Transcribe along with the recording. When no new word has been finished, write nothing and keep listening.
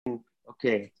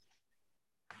Okay.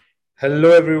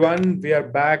 Hello, everyone. We are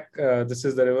back. This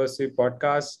is the Reverse Sweep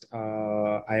podcast.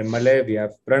 I'm Malay. We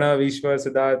have Pranav, Ishwar,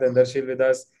 Siddharth, and Darshil with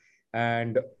us.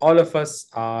 And all of us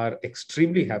are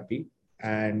extremely happy.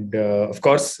 And of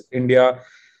course, India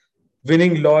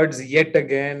winning Lords yet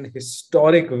again.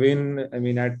 Historic win. I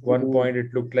mean, at one point,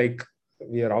 it looked like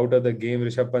we are out of the game.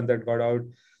 Rishabh Pant had got out.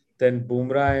 Then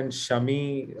Bumrah and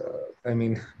Shami.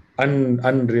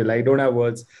 Unreal. I don't have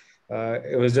words.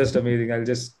 It was just amazing. I'll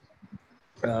just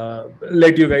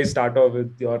let you guys start off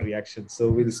with your reactions. So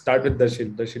we'll start with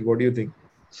Darshil. Darshil, what do you think?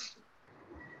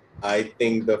 I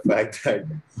think the fact that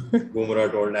Bumrah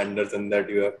told Anderson that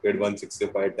you have played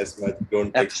 165 test match,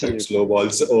 don't expect slow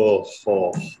balls. Stuff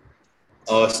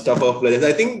of players.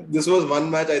 I think this was one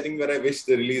match where I wish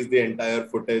they released the entire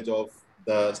footage of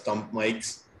the stump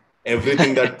mics.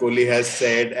 Everything that Kohli has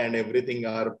said and everything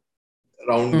are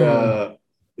around the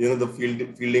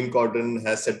fielding cordon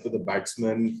has said to the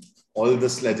batsman, all the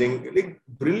sledging, like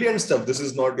brilliant stuff. This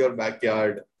is not your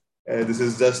backyard. This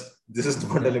is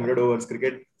not a limited overs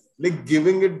cricket. Like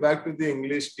giving it back to the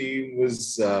English team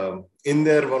was in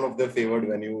one of their favored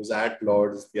venues at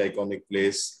Lord's, the iconic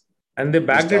place. And they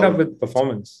backed it up with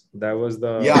performance. That was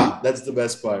that's the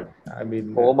best part. I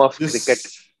mean, home of cricket.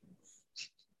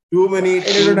 Too many. I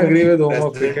don't agree with home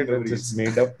of cricket. It's just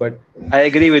made up, but I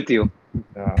agree with you.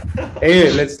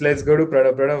 Anyway, let's go to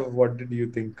Pranav. Pranav, what did you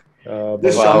think? Wow.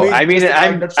 I mean,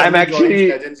 I'm actually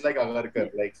legends like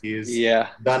Agarkar, like he's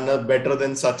done better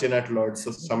than Sachin at Lords.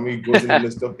 So Shami goes in the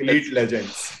list of elite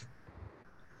legends.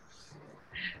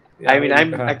 I mean,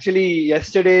 I'm actually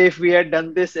yesterday. If we had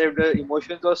done this, if the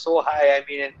emotions were so high, I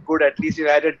mean, and good. At least you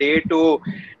had a day to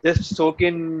just soak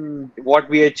in what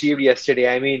we achieved yesterday.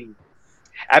 I mean,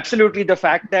 absolutely. The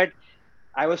fact that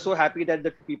I was so happy that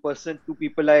the two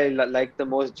people I like the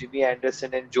most, Jimmy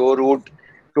Anderson and Joe Root,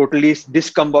 totally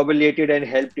discombobulated and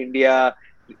helped India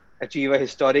achieve a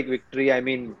historic victory. I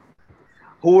mean,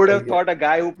 who would have thought a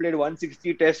guy who played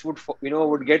 160 tests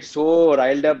would get so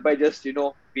riled up by just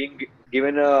being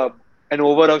given an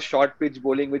over of short pitch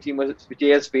bowling, which he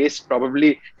has faced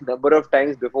probably a number of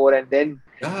times before, and then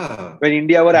when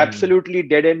India were absolutely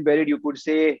dead and buried, you could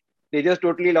say they just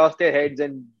totally lost their heads,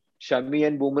 and Shami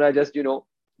and Bumrah just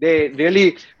they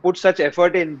really put such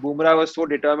effort in. Bumrah was so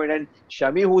determined, and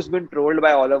Shami, who's been trolled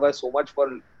by all of us so much for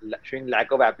showing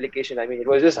lack of application. I mean, it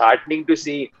was just heartening to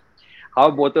see how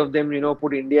both of them,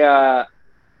 put India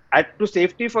to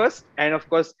safety first, and of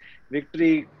course,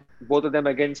 victory. Both of them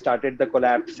again started the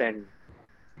collapse, and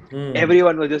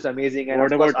everyone was just amazing. And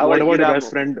what about your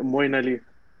best friend Moeen Ali?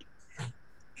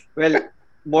 Well,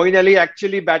 Moeen Ali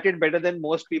actually batted better than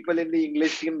most people in the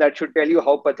English team. That should tell you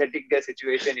how pathetic their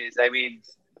situation is. I mean,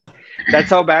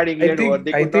 that's how bad England were.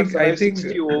 They could not survive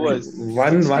 60 overs.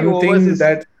 One thing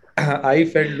that I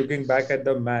felt looking back at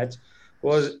the match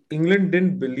was England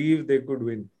didn't believe they could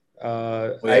win.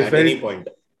 I felt at any point.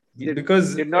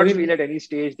 Because did not feel at any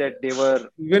stage that they were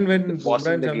even when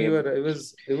Bumrah and Shami were, it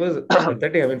was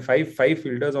pathetic. I mean, five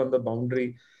fielders on the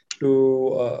boundary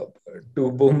to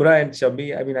Bumrah and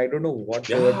Shami. I mean, I don't know what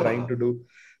they were trying to do.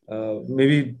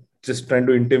 Maybe just trying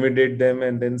to intimidate them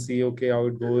and then see how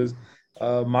it goes.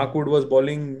 Mark Wood was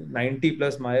bowling 90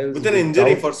 plus miles with an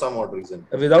injury for some odd reason,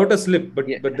 without a slip, but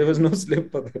there was no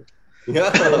slip for that.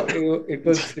 It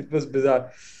was bizarre.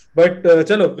 But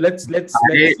chalo, let's.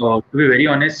 To be very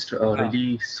honest,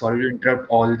 really sorry to interrupt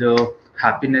all the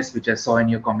happiness which I saw in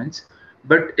your comments,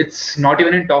 but it's not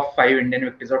even in top 5 Indian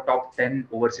victories or top 10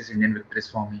 overseas Indian victories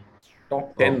for me.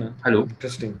 Top 10. Hello.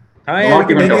 Interesting. Not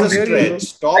even top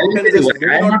stretch. Top 10 is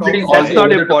that's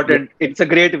not important. It's a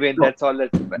great win. That's all.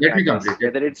 Let me complete.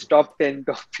 Whether it's top 10,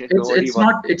 top 10. It's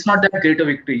not that great a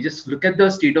victory. Just look at the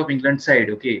state of England side.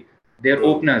 Okay. Their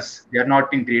openers, they are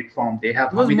not in great form. They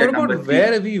have more about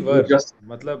where we were.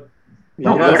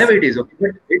 Whatever it is, okay.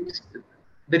 But it's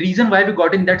the reason why we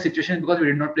got in that situation is because we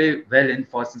did not play well in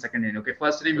first and second inning. Okay,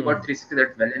 first inning we got 360,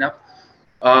 that's well enough.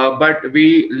 But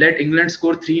we let England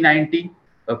score 390.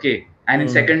 Okay, and in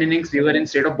second innings we were in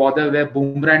state of bother where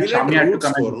Bumrah and Shami had to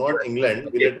come score, not England.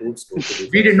 We let Root score.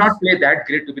 We did not play that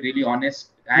great, to be really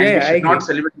honest, and we should not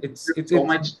celebrate so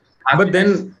much. But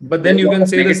then you can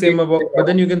say the same about. But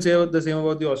then you can say the same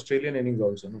about the Australian innings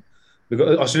also, no?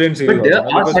 Because Australian series. But there,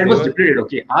 our side was depleted.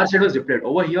 Okay, our side was depleted.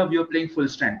 Over here, we were playing full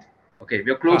strength. Okay, we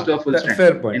are close to a full strength.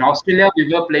 Fair point. In Australia,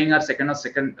 we were playing our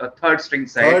third string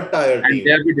side, and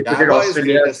there we depleted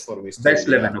Australia's best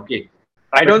 11. Okay,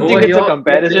 I don't think it's a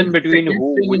comparison between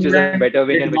which is a better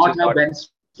win and which is not.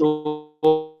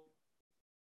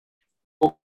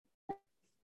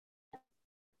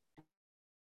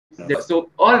 So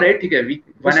all right, okay, we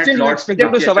won at Still, you Lords. expect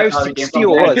them to काफी survive अच्छा था, we came 60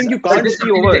 from there. I overs. think you So can't, this is 60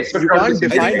 something overs. expected you out of can't this I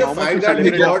Indian think define the team. how much fact you that we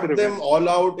celebrate after got a them win. all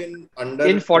out in under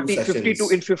In two 40, sessions. 52,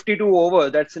 in 52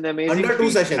 overs. That's an amazing Under two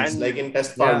feat. sessions, And like in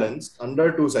test Yeah. parlance, under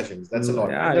 2 sessions. That's a lot.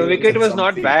 Yeah, and I the mean, wicket That's was some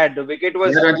not feat. bad. The wicket यार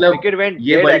was मतलब wicket went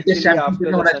ये dead world test actually championship after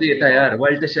में the होना sun चाहिए came था out. यार,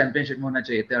 world test championship में होना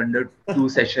चाहिए था under 2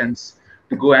 sessions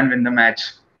to go and win the match.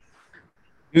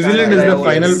 New Can't Zealand say is I the own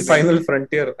final Yes. sentiment. final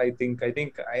frontier.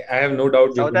 I have no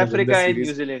doubt we're South going to win the Africa and New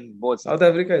series. Zealand both. South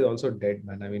Africa is also dead,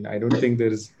 man. I mean, I don't think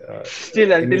there's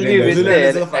Still, until anything we New that. win Zealand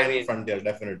is there, the I final mean, frontier,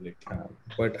 definitely.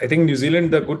 But I think New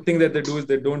Zealand, the good thing that they do is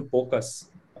they don't poke us.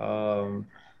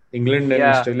 England and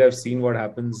yeah. Australia have seen what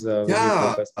happens when we Yeah,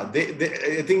 poke us.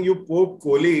 I think you poke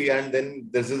Kohli and then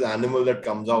there's this animal that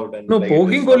comes out and No, like it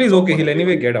poking just Kohli is rubs off okay. on He'll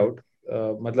anyway everyone. get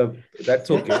out. Matlab,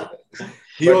 that's okay.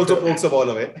 He But also pokes a ball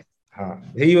away.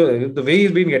 the way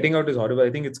he's been getting out is horrible. I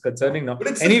think it's concerning now. But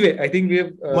it's Anyway, I think we have.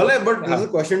 Malay, but there's a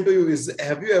question to you: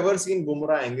 have you ever seen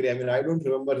Bumrah angry? I mean, I don't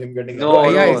remember him getting No,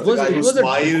 angry. Yeah, no. it He's the guy it who was a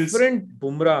smiles. different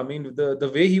Bumrah. I mean,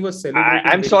 the way he was celebrating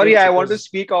I'm the sorry, wickets, I it want to was.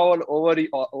 speak over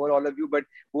all of you, but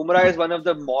Bumrah is one of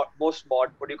the what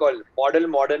do you call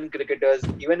modern cricketers.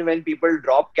 Even when people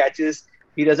drop catches,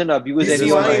 he doesn't abuse He He just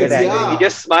anyone or get smiles, smiles. angry. He yeah.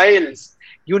 just smiles.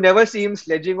 You never see him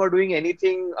sledging or doing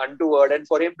anything untoward. And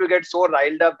for him to get so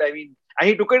riled up, I mean, and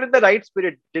he took it in the right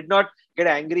spirit. Did not get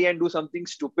angry and do something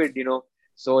stupid.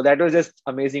 So that was just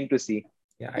amazing to see.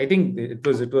 Yeah, I think it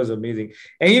was amazing.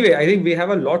 Anyway, I think we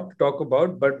have a lot to talk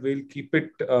about, but we'll keep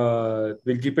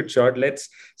it short. Let's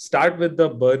start with the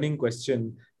burning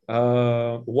question.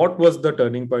 What was the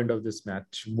turning point of this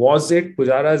match? Was it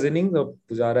Pujara's innings or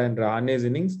Pujara and Rahane's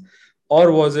innings,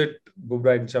 or was it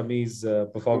Bumrah and Shami's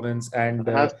performance? And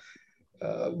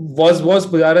was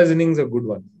Pujara's innings a good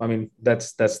one? I mean,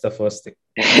 that's the first thing.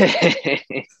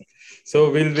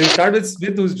 So we'll start with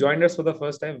Smith, who's joined us for the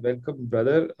first time. Welcome,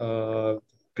 brother.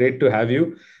 Great to have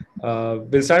you.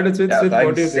 We'll start with Smith. Yeah, Smith,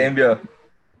 what do you thanks. think? Same here.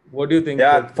 What do you think?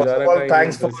 Yeah, first of Pujara ka all,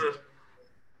 innings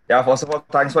was.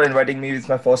 thanks for inviting me. It's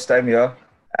my first time here.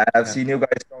 And I've Yeah. seen you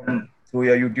guys from through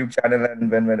your YouTube channel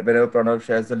and whenever Pranav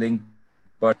shares the link.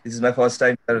 But this is my first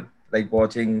time here, like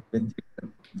watching with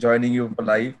you, joining you for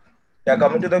live. Yeah,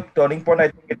 coming to the turning point, I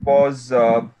think it was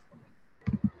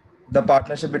the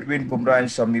partnership between Bumrah and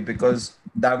Shami because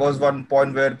that was one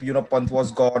point where Pant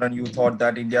was gone and you thought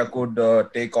that India could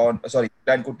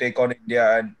England could take on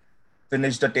India and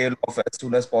finish the tail off as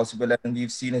soon as possible. And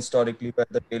we've seen historically where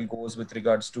the tail goes with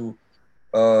regards to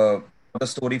uh, the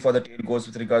story for the tail goes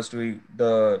with regards to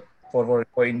the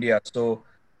for India. So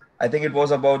I think it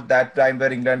was about that time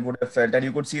where England would have felt, and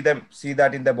you could see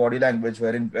that in their body language,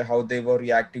 wherein how they were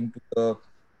reacting to the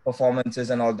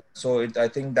performances and all that. So I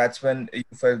think that's when you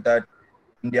felt that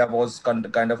India was kind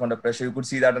of under pressure. You could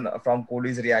see that from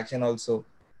Kohli's reaction also.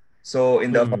 So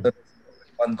in the Hmm.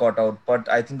 one got out, but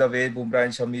I think the way Bumrah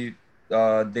and Shami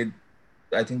they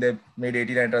I think they made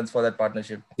 89 runs for that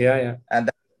partnership, Yeah. and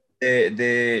that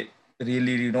they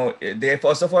really they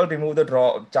first of all removed the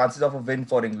draw chances of a win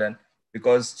for England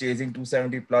because chasing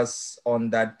 270 plus on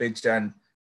that pitch and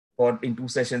for in 2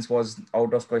 sessions was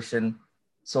out of question.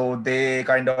 So they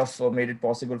kind of made it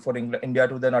possible for India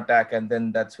to then attack, and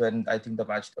then that's when I think the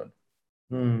match turned.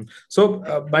 So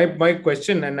my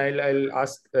question, and I'll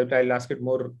ask it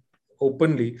more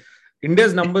openly.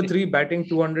 India's number 3 batting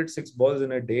 206 balls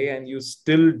in a day, and you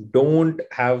still don't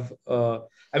have.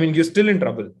 I mean, you're still in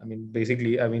trouble. I mean,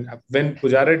 basically, I mean, when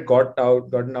Pujara had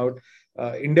gotten out,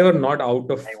 India were not out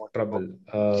of trouble.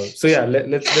 So yeah,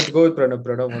 let's go with Pranav.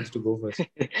 Pranav wants to go first.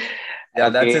 Yeah,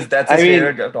 Okay. that's I his mean,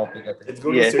 favorite topic, I think. It's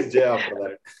good to yes. sit Jay after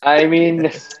that. I mean,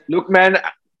 look, man,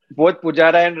 both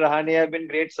Pujara and Rahane have been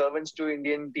great servants to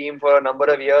Indian team for a number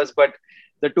of years, but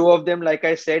the two of them, like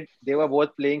I said, they were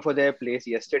both playing for their place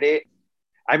yesterday.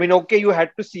 I mean, okay, you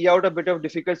had to see out a bit of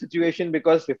difficult situation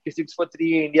because 56 for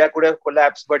 3, India could have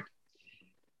collapsed, but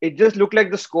it just looked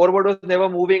like the scoreboard was never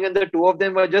moving, and the two of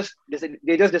them they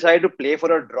just decided to play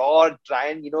for a draw, try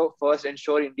and first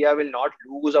ensure India will not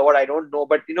lose or what, I don't know,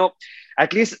 but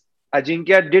at least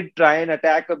Ajinkya did try and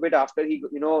attack a bit after he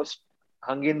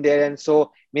hung in there, and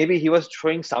so maybe he was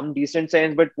showing some decent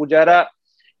signs, but Pujara,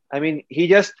 I mean, he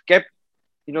just kept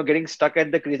getting stuck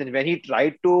at the crease. And when he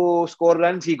tried to score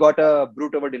runs, he got a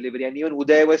brute of a delivery. And even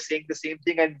Uday was saying the same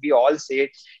thing, and we all say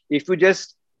it. If you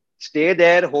just stay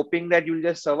there hoping that you'll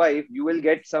just survive, you will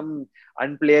get some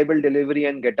unplayable delivery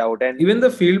and get out. And Even the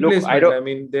field look, I placement. don't. I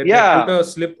mean, they put Yeah, a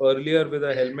slip earlier with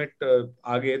a helmet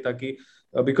aage, taki,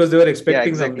 because they were yeah,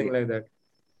 expecting something exactly. like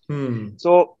that.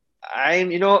 So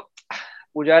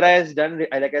Pujara has done,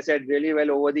 like I said, really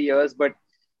well over the years, but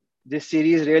this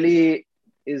series really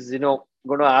is,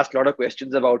 going to ask a lot of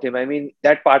questions about him. I mean,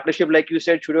 that partnership, like you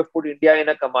said, should have put India in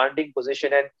a commanding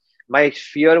position. And my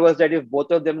fear was that if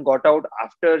both of them got out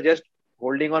after just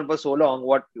holding on for so long,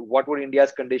 what would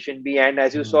India's condition be? And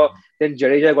as you saw, then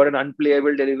Jadeja got an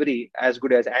unplayable delivery as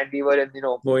good as, and we were in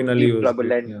Moeen Ali deep was trouble.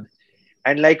 great.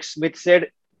 And like Smith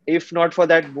said, if not for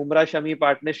that Bumrah Shami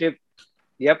partnership,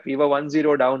 yep, we were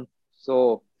 1-0 down.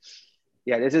 So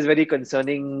yeah, this is very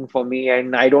concerning for me,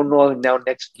 and I don't know now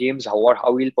next games how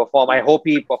he'll perform. I hope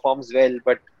he performs well,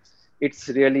 but it's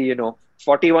really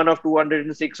 41 of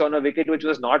 206 on a wicket, which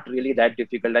was not really that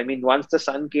difficult. I mean, once the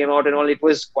sun came out and all, it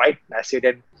was quite placid.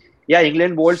 And yeah,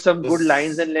 England bowled some good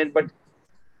lines and length, but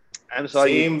I'm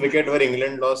sorry. Same wicket where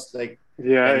England lost like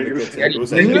Yeah, 10 wickets Yeah, in two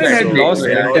England seconds. had So lost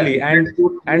they're not. mentally, and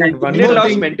one England more lost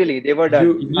thing, mentally. They were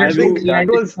done. I think that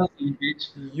was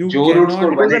you Joe Root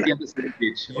scored cannot it was an 180 on the same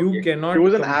pitch. you Okay. it cannot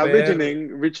was an average compare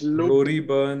inning which looked Rory it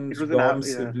Burns, was Dom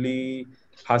yeah. Sibley,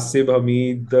 Hasib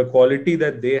Hamid, the quality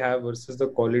that they have versus the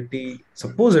quality, You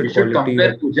supposed should quality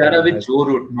compare that Pujara England with has. Joe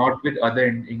Root, not with other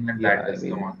England Yeah, I batters.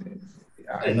 Come on. mean,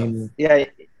 yeah, Fair I enough. mean, Yeah,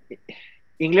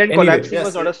 England anyway, collapsing was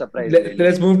Yes. not a surprise, let's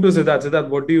really. move to Siddharth. Siddharth,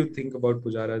 what do you think about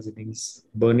Pujara's innings?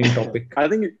 Burning topic. I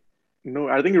think no,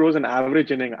 I think it was an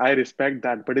average inning. I respect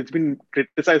that, but it's been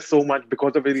criticized so much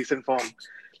because of his recent form.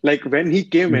 Like when he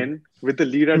came Hmm. in with the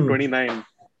lead at Hmm. 29,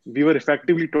 we were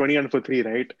effectively 20 and for 3,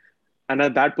 right? And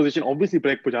at that position, obviously,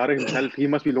 like Pujara himself, he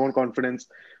must be low on confidence.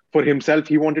 For himself,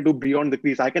 he wanted to be on the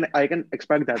crease. I can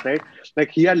expect that, right?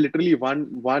 Like he had literally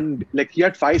like he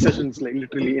had 5 sessions like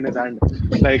literally in his hand,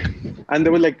 like, and they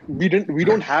were like, we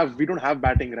don't have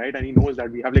batting, right? And he knows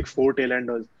that we have like 4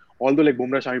 tail-enders. Although like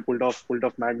Bumrah Shami pulled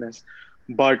off madness,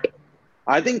 but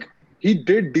I think he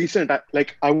did decent.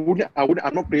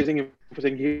 I'm not praising him for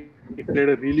saying he played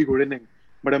a really good inning,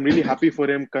 but I'm really happy for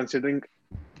him considering.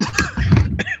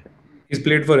 He's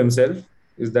played for himself.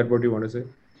 Is that what you want to say?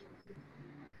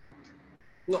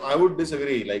 No, I would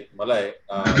disagree. Like Malay,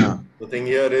 Uh, the thing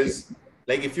here is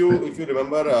like if you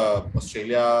remember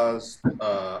Australia's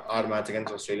our match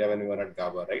against Australia when we were at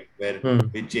Gaba, right, where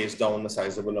we chased down a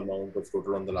sizable amount of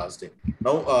total on the last day.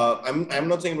 Now, I'm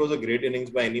not saying it was a great innings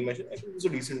by any measure. I think it was a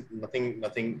decent,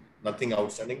 nothing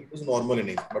outstanding. It was a normal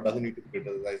innings, but doesn't need to be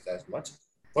criticized as much.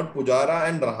 What Pujara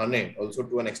and Rahane also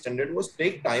to an extent did was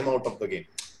take time out of the game.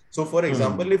 So, for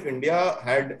example, if India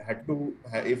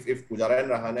if Pujara and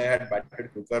Rahane had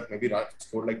batted quicker, maybe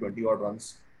scored like 20 odd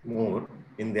runs more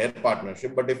in their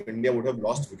partnership. But if India would have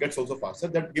lost wickets also faster,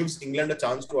 that gives England a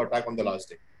chance to attack on the last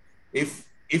day.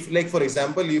 If like for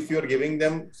example, if you're giving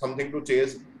them something to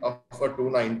chase for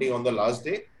 290 on the last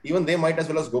day, even they might as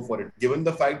well as go for it. Given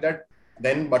the fact that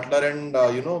then Butler and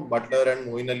Butler and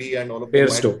Moeen Ali and all of them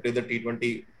Bairstow. might play the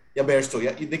T20. Yeah, Bairstow.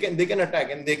 Yeah, they can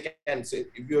attack and they can say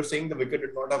if you're saying the wicket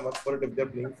did not have much for it, if they're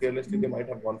playing fearlessly, they might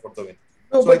have gone for the win.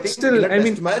 no, So I but think in still, a I test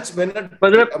mean, match, when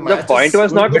But a the match point is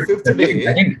was going not. to But fifth I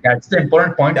day, think that's the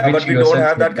important point Yeah, which but we you don't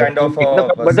yourself have made. that kind of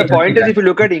But the point is, if you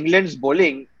look at system. England's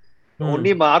bowling,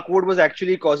 only Mark Wood was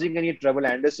actually causing any trouble.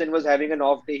 Anderson was having an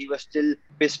off day. He was still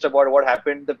pissed about what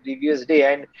happened the previous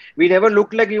day. And we never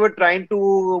looked like we were trying to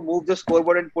move the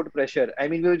scoreboard and put pressure. I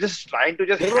mean, we were just trying to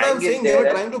just that's what I'm hang in saying. They were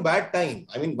there. trying to bat time.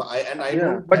 I mean, I Yeah,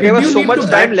 don't. But I there did was you so need to much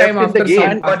bat time time left in the after some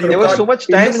game. But after you There was so can't much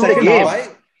in time the in the second game. half.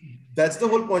 Why? That's the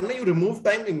whole point. Now you remove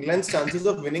time, England's chances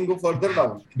of winning go further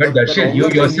down. But The Darshil, you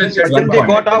longer the yourself England said gets But to then one they bat.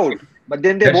 point. got out. But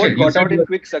then they both Darshil, you got said out in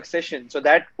quick succession. So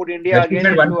that put India Darshil again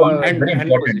said one into point which a is very and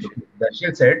important. position.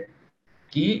 Darshil said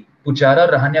कि पुजारा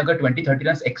और रहाणे अगर 20-30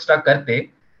 runs extra करते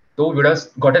तो would have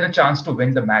gotten a chance to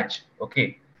win the match.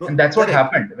 Okay. And No, that's what correct.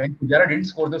 happened when Pujara didn't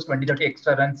score those 20-30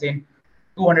 extra runs in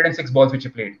 206 balls which he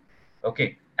played.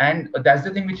 Okay. And that's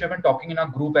the thing which we have been talking in our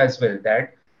group as well,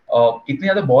 that कितने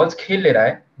ज़्यादा balls खेल ले रहा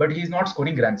है, but he's not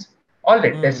scoring runs. All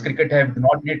right, test cricket have do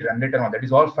not need run rate and all that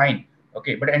is all fine.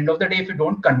 Okay, but end of the day, if you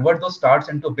don't convert those starts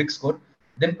into a big score,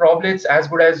 then probably it's as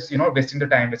good as wasting the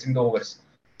time, wasting the overs.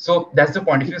 So that's the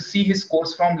point. If you see his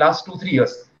scores from last 2-3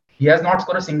 years, he has not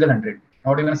scored a single hundred,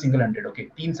 not even a single hundred. Okay,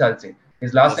 3 साल से.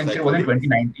 His last Just century like was in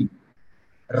Kohli. 2019.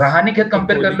 Rahane के साथ तो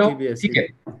compare कर कोहली लो, की भी ऐसी ठीक है.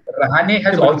 Rahane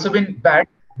has Yeah, also been bad,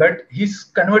 but he's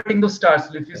converting those stars.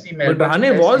 If you see but Melbourne Rahane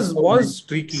Test, he scored was 9.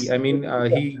 streaky. I mean,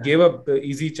 he gave up the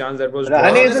easy chance that was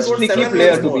Rahane dropped. is Rahane a scored streaky 7 runs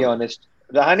player, to be more. honest.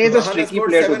 Rahane is a Rahane streaky scored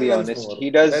player, to 7 be runs honest. more. He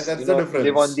does, That's the live on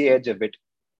difference. the edge a bit.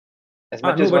 As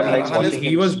much No, as but one Yeah, likes Rahane watching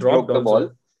he him was dropped stroke the ball.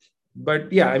 also.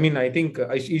 But yeah, I mean, I think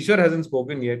Ishwar hasn't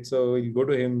spoken yet, so we'll go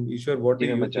to him. Ishwar, what do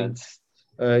Give him you a think? chance.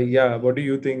 Yeah, what do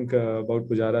you think about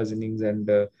Pujara's innings?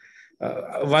 And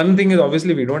one thing is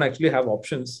obviously we don't actually have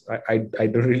options. I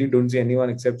really don't see anyone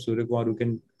except Surya Kumar who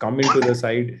can come into the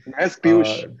side. where's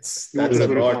Piyush? That's a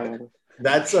Surya lot. Kumar.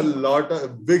 That's a lot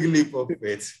of big leap of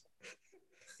faith.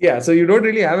 Yeah, so you don't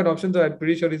really have an option, so I'm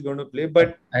pretty sure he's going to play.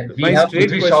 But And we my have straight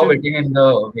Prithvi Shaw question, waiting in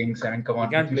the wings. I mean, come he on,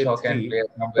 can't Prithvi play Shaw can three. play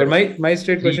But somewhere. my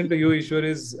straight He, question to you, Ishwar,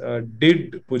 is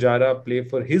did Pujara play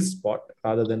for his spot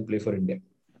rather than play for India?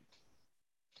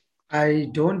 I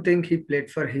don't think he played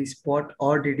for his spot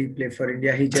or did he play for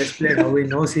India. He just played how he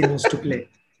knows to play.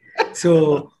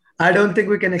 So I don't think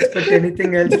we can expect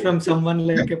anything else from someone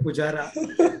like a Pujara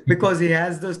because he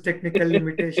has those technical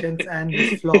limitations and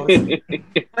his flaws.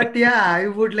 But yeah, I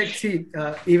would like see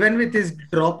even with his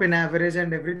drop in average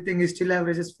and everything, he still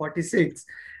averages 46,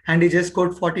 and he just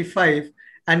scored 45.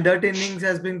 And that innings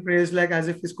has been praised like as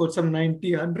if he scored some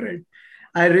 90, 100.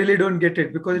 I really don't get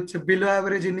it because it's a below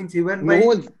average innings even No by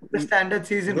one's the standard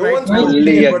season No right one's now. praising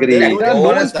Fully it, but there's agree. no yeah, need no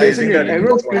one to is one's praise praising praising it. it. that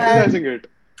Everyone's innings. And criticizing it.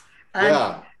 and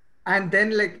Yeah. and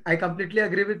then like I completely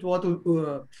agree with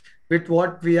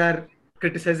what we are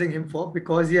criticizing him for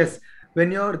because yes,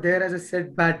 when you're there as a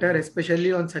set batter,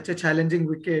 especially on such a challenging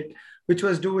wicket, which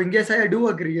was doing yes, I do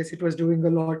agree, yes, it was doing a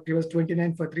lot. He was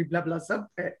 29 for 3, blah blah.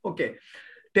 Okay,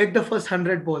 take the first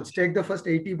 100 balls, take the first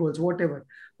 80 balls, whatever.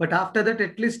 But after that,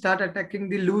 at least start attacking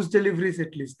the loose deliveries.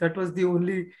 At least that was the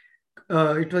only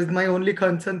it was my only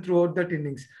concern throughout that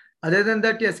innings. Other than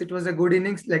that, yes, it was a good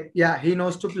innings. Like, yeah, he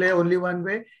knows to play only one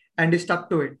way and he stuck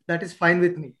to it. That is fine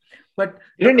with me. But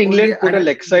the Didn't only England put a other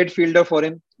leg side fielder for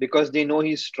him because they know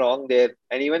he's strong there,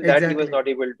 and even that he was exactly, not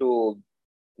able to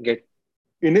get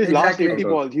In his last exactly. 80 out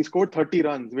of. balls, he scored 30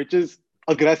 runs, which is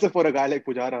aggressive for a guy like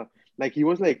Pujara. Like he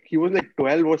was like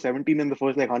 12 or 17 in the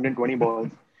first like 120 balls.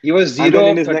 He was And then 0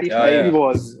 in of his next Yeah, 80 35. yeah.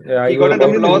 balls, Yeah, He he got was an then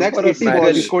about in his applause next for a 80 balls, he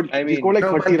match. match. scored I he scored mean,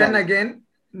 like No, 30 but then runs. again,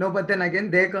 no, but then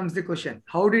again, there comes the question: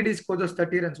 how did he score those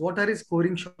 30 runs? What are his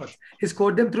scoring shots? He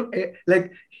scored them through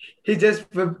like he just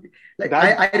like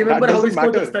That I remember that how he doesn't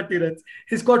scored those matter. 30 runs.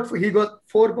 He got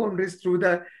 4 boundaries through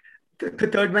the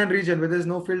third man region where there's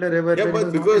no fielder ever Yeah, when he but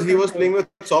was not because in he was control. playing with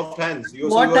soft hands. So you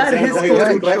What are are saying his now he has to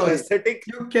scoring drive shots? aesthetic.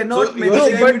 You So cannot you are no, mention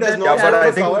saying if but he him does that not Yeah, he but go has for I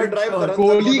a no think cover scoring drive, the shots. runs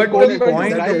are not Kohli, going to But come the Kohli in. got point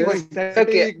That's Drive the for is, thing.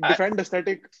 okay. aesthetic, defend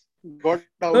aesthetic, got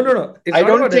no, out. no, no. It's I not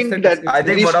don't about think aesthetics. that I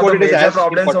think he one of the scored it is major as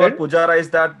problems about important. Pujara is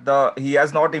that he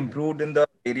has not improved in the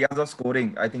areas of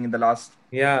scoring. I think in the last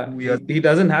Yeah, 2 years, he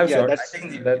doesn't have Yeah, I shots. that's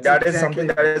think That's that is something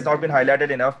that Exactly. has not been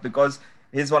highlighted enough because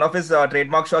his one of his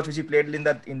trademark shots which he played in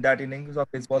that innings of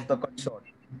his was the cut shot,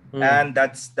 Hmm. and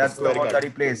that's the Square one that cut. he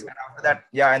plays. And after that,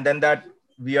 yeah, and then that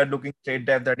weird looking straight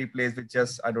drive that he plays, which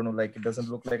just I don't know, like it doesn't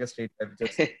look like a straight drive, it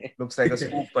just looks like a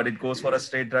scoop, but it goes for a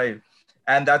straight drive,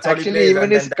 and that's all he actually plays. even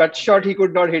And then his that cut shot he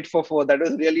could not hit for four. That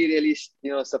was really, really,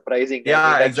 surprising. I mean,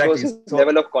 yeah, that shows exactly. his So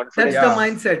level of That's confidence. the yeah.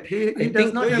 mindset. He I does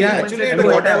think, not No, have the he yeah, actually mindset had And a I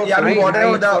mean, couple whatever, of yeah, I mean, plays where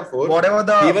he whatever went the for four. whatever He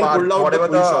the even pulled out the whatever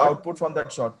the pull shot. output from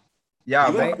that shot. He Yeah,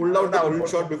 even I, pulled whatever out the the pull output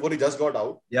shot from. before he just got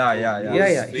out. Yeah, So yeah, he yeah. yeah,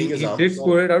 was yeah, freeing his he arm. did So,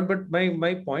 score it out. But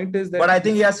my point is but that I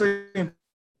think he has to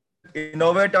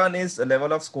innovate on his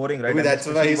level of scoring, right? Maybe I mean, that's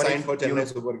why especially he even signed if for you Chennai know,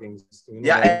 Super Kings.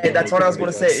 yeah, Right now that's what making I was a big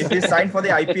going to say. chance. If he's signed for the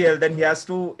IPL, then he has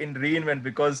to in reinvent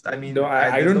because I no, mean,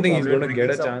 I there's don't no think point he's in going to get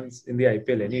bringing a some. chance in the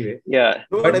IPL anyway. Yeah,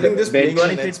 No, but I But think just playing bench.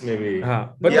 Even if minutes it, maybe.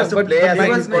 he has No, to but play. but I he think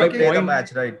was he's got to my play the making point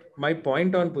match, right? my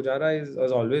point on Pujara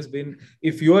has always been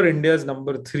if you are India's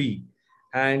number three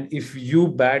and if you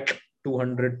bat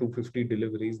 200 250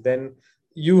 deliveries, then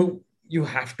you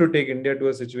have to take India to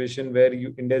a situation where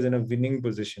India is in a winning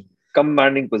position.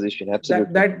 Commanding position, That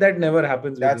absolutely. that that never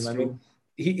happens with him. That's I true.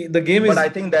 mean, the game But I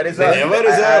is think there is there. Never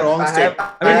is a wrong I mean,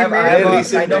 I made have the Very a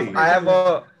mistake kind of recently.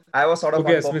 I have a sort of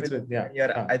okay, Smith unpopular Smith, yeah. opinion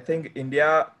here. I think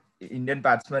Indian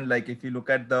batsmen, like if you look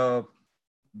at the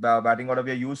batting order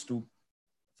we are used to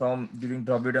from during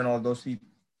Dravid and all those people,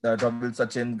 the Dravid,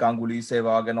 Sachin, Ganguly,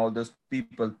 Sehwag, and all those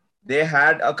people, they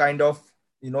had a kind of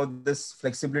this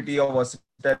flexibility or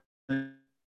versatility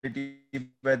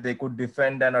where they could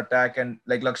defend and attack, and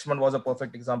like Lakshman was a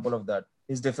perfect example of that.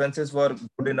 His defenses were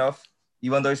good enough,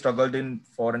 even though he struggled in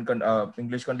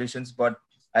English conditions, but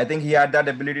I think he had that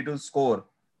ability to score.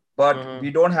 But we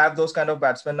Mhm. don't have those kind of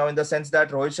batsmen now in the sense that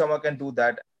Rohit Sharma can do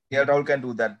that, KL Rahul can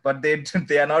do that, but they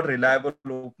they are not reliable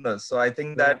openers. So I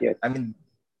think that Yeah. I Yeah. mean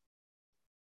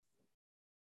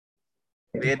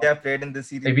the way they have played in this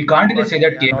series, Like, we can't really but say they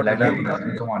that are KL not Rahul,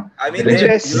 reliable. come on. I mean, Two Like, they he you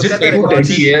look tests, just at the played two for 20 records.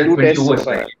 tests, years, two 22 tests so overs,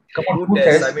 far. right? Come on, Two two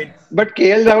tests. I tests. mean, But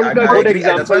KL Rahul is a I good agree.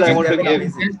 That's why example I'm I saying want they to have been give.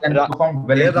 amazing. And Ra- performed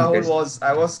well in KL two Rahul tests.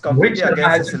 I was Rohit completely Sharma against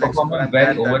has his been selection, but performing I'm well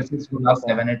glad that over his two he last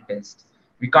performed. 7 8 tests.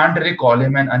 We can't really call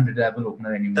him an unreliable opener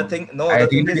The anymore. thing, no, I the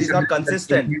thing really is he's not disagree with that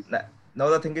consistent. statement. No,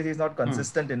 the thing is he's not Hmm.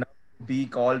 consistent enough to be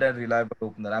called a reliable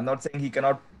opener. I'm not saying he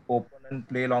cannot open and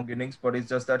play long innings, but it's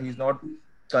just that he's not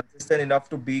consistent enough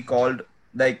to be called,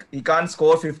 like he can't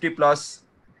score 50 plus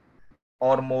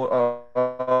or more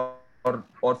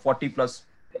or 40 plus in a series.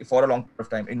 for a long period of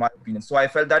time, in my opinion. So I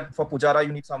felt that for Pujara,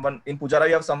 you need someone in Pujara.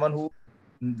 You have someone who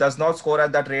does not score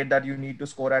at that rate that you need to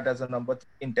score at as a number 3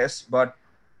 in tests, but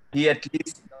he at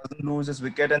least doesn't lose his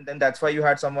wicket, and then that's why you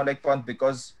had someone like Pant,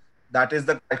 because that is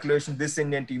the calculation this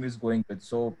Indian team is going with.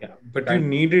 So Yeah, but you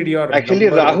needed your Actually,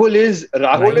 number Rahul is 9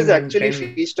 and actually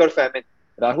 10. feast or famine.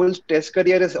 Rahul's test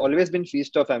career has always been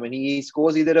feast or famine. He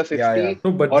scores either a yeah. 50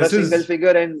 No, but or a this single is figure,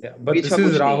 and but beach this का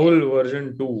is कुछ नहीं है. Rahul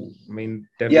version 2. I mean,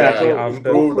 Yeah, definitely Yeah, so after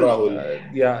improved hopeful.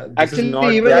 Rahul. yeah, this is Actually,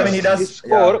 not even Yeah, I the mean, he his does.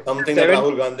 score Yeah, Something that 7.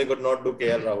 Rahul Gandhi could not do,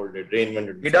 KL Rahul did.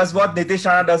 Reinvented he himself. does what Nitish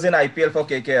Rana does in IPL for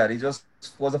KKR. He just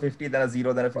scores a 50, then a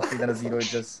zero, then a 50, then a zero. It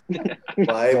just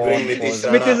Why go bring on Nitish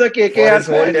Smith is Rana? a for KKR his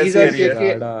whole fan. Test He's a Nitish career.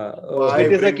 KK. Rana. Why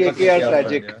Smith is a bring the KKR KKR KKR fan,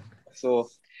 tragic. fan? yeah. So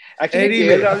actually,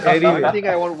 KL Anyway,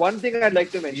 Rahul. One thing I'd like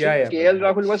to yeah, mention. yeah, KL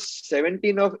Pranav. Rahul was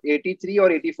 17 of 83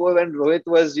 or 84 when Rohit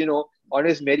was, on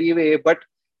his merry way. But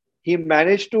he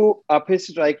managed to up his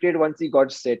strike rate once he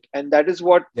got set, and that is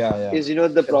what Yeah, yeah. is, the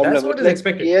That's problem. what is Like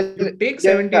expected. KL, You take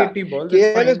yeah, 70, 80 balls, it's KL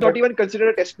is fine. not But even considered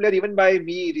a test player even by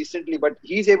me recently, but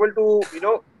he's able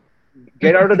to,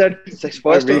 get out of that By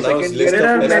first or me. Pranav's second gear list and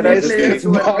There of are put test that many players as is very players who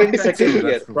small. have ball done in that second too.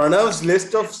 gear. That's true. Pranav's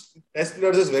list of test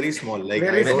players is very small. Like, I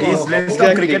Very don't small. His know list how.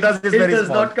 of Exactly. cricketers is It very does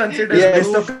small. not consider His Yes,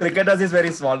 list of Dhruv. cricketers is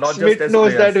very small, not just Smith test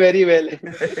knows that players. very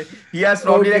well. He has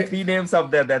probably like okay. 3 names up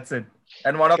there. That's it,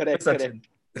 and one of them is Correct, correct.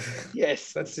 Sachin.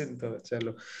 Yes. Sachin, to,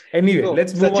 chalo. Anyway, No,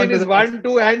 let's move on Sachin to is the next. 1,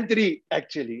 2, and 3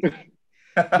 actually.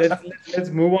 Let's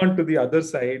move on to the other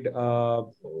side.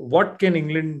 What can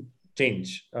England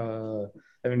change?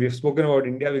 I mean, we've spoken about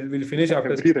India. We'll finish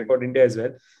after speaking Everything. about India as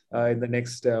well in the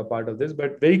next part of this.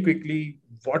 But very quickly,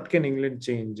 what can England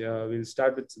change? We'll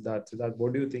start with Siddharth. Siddharth,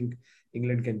 what do you think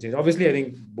England can change? Obviously, I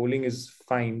think bowling is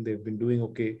fine. They've been doing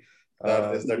okay.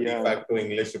 That is the de Yeah. facto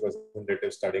English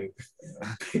representative studying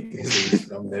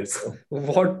from there. So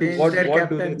What Change their what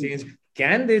do they captain. change?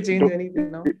 Can they change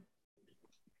anything now?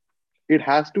 It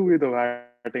has to be the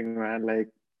batting, man. Like,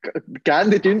 can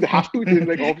they change? They have to change.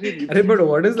 Like, obviously, Arey, but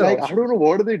what is the like I option? don't know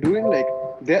what are they doing. Like,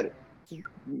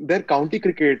 their county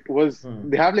cricket was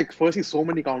they have like firstly so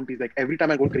many counties. Like every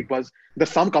time I go to cricket buzz, there's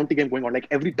some county game going on. Like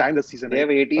every time the season. They have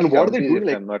Right? 18 And what are they counties, doing? if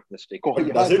Like, I'm not mistaken.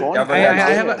 yeah, Does it? gone Yeah, but past.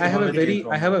 I have a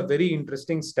Technology very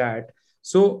interesting stat.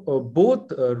 So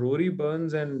both Rory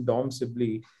Burns and Dom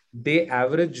Sibley, they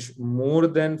average more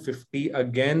than 50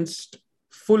 against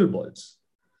full balls.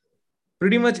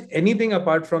 Pretty much anything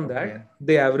apart from that, Okay.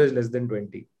 they average less than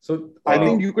 20. So I Wow.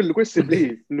 think you could look at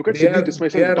Sibley. Look at They Sibley are- this they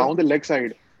myself are- down the leg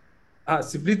side.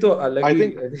 Sibley to alag I hi-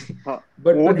 think,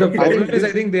 but the I problem think is, I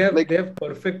this think like they have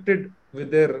perfected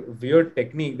with their weird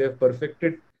technique. They have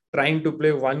perfected trying to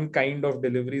play one kind of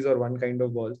deliveries or one kind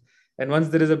of balls. And once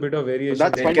there is a bit of variation,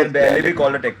 that's It fine. can But barely be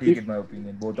called a technique, if in my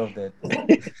opinion. Both of them.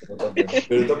 Both of them. Will the if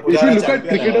you Pujara look at champion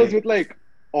cricketers hai, with like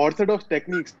orthodox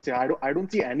techniques, yeah, I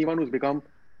don't see anyone who's become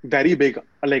very big.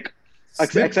 Like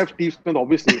Smith, except Steve Smith,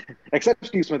 obviously. Except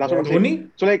Steve Smith, that's what I'm saying. Dhoni,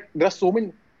 So like there are so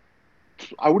many.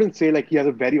 I wouldn't say like he has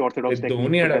a very orthodox technique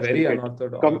Dhoni for had a Test very cricket.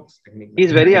 unorthodox technique.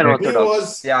 He's very Dhoni unorthodox.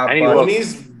 was Yeah, And he but works.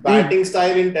 Dhoni's batting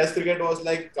style in Test cricket was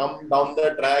like come down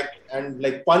the track and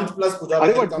like punch plus I Pujara.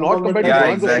 think He'll but come not down the compared to track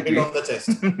yeah, and Burns or settle exactly. Sibley. on the chest.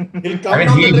 He'll I come mean,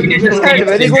 down the track he and did the Just settle on had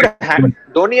the same very chest. good. thing.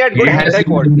 Dhoni had He good did the hand-eye same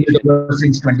thing coordination.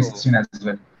 since So 2016 as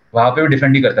well. वहाँ पे भी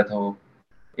defend ही करता था वो.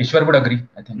 Ishwar would agree,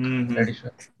 I think. Mhm. Right,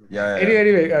 Ishwar? Yeah.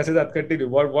 Anyway, Siddharth, continue.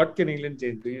 What can England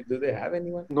change? Do they have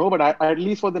anyone? No, but at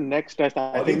least for the next test,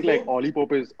 I think Ollie like Pope? Ollie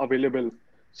Pope is available.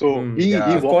 So he Yeah.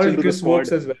 They've walks called into the Chris squad.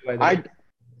 Wokes as well, by the I way.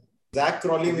 Zach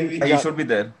Crawley maybe. He should be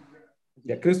there.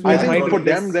 Yeah, Chris I Wokes Zach might think for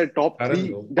Crawley them is their top Karan three,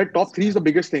 though. their top three is the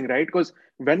biggest thing, right? Because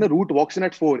when the Root walks in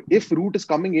at 4, if Root is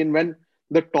coming in when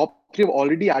the top three have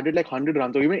already added like 100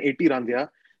 runs or even 80 runs, yeah,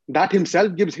 that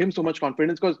himself gives him so much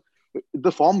confidence because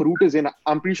the form Root is in.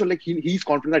 I'm pretty sure like he's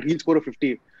confident that he'll score a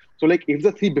 50. So like if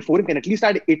the three before him can at least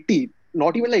add 80,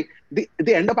 not even like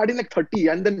they end up adding like 30,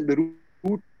 and then the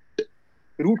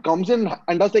Root comes in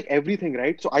and does like everything,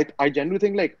 right? So I genuinely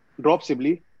think like drop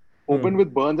Sibley, open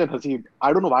with Burns and Haseeb.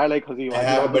 I don't know why I like Haseeb. I I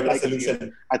have a just better like Haseeb.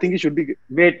 solution. I think he should be.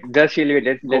 wait, just chill.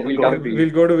 Wait, we'll Go come ahead. to you.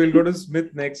 We'll go to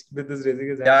Smith next with this raising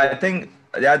his hand. Yeah, I think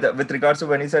with regards to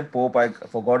when he said Pope, I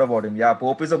forgot about him. Yeah,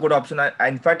 Pope is a good option.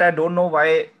 In fact, I don't know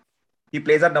why he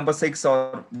plays at number 6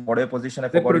 or whatever position. I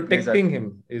They're forgot he plays at. protecting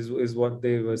him is what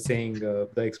they were saying. The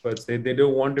experts they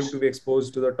don't want him to be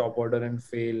exposed to the top order and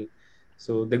fail.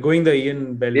 So they're going the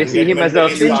Ian Bell. They And see get him as a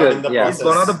mentally scarred future. in the Yeah. He's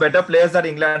one of the process. better players that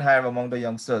England have among the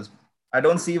youngsters. I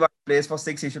don't see why he plays for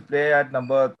 6. He should play at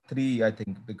number 3, I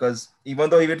think, because even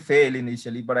though he would fail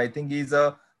initially, but I think he's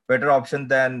a better option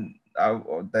than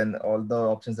all the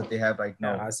options that they have right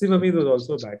Yeah, now. Asif Hamid was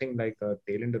also batting like a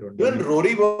tail ender only. Even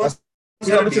Rory was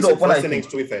had a Hamid should decent open, I first think. innings,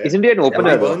 to be fair. Isn't he an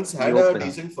opener though? Burns He had a opens.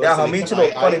 decent Yeah, first innings. Hamid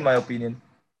should open, in my opinion.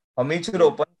 Hamid should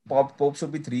open. Pope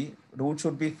should be 3. Root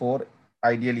should be 4,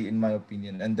 ideally, in my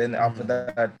opinion. And then after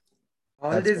that,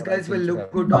 All that's these what I guys will think should look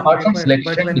happen. good on Apart from paper, but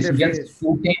selection, when they decisions,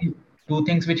 face, two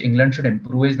things which England should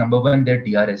improve is number one, their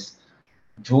DRS.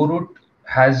 Joe Root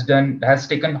has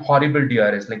taken horrible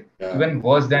DRS, like Yeah. even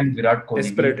worse than Virat Kohli. We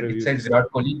Desperate reviews. criticized Virat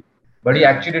Kohli, but he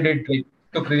actually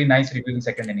took really nice reviews in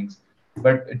second innings.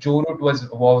 But Joe Root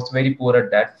was very poor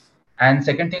at that. And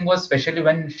second thing was especially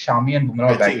when Shami and Bumrah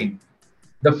were Catching. batting,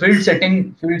 the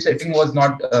field setting was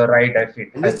not right.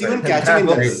 And just even felt. catching in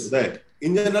That general. was-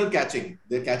 In general, catching.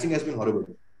 Their catching has been horrible.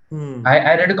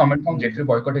 I read a comment from Jeffrey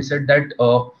Boycott. He said that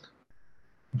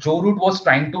Joe Root was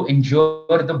trying to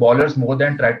injure the bowlers more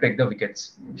than try to take the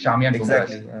wickets. Shami and Bumrah.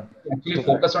 Exactly. Yeah. Actually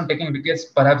focus on taking wickets,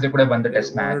 perhaps they could have won the They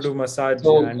test wanted match. to massage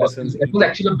So Anderson's it was ego.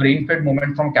 actually a brain-fed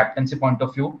moment from a captaincy point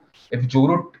of view. If Joe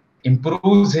Root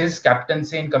improves his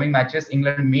captaincy in coming matches,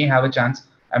 England may have a chance.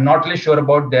 I'm not really sure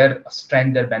about their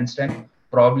strength, their bench strength.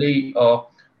 Probably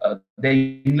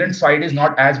the England side is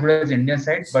not as good as Indian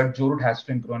side, but Joe Root has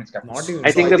to improve on his captaincy. Not even.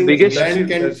 I think the biggest- England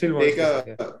can Darshil wants take to a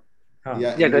say,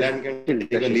 Yeah, England can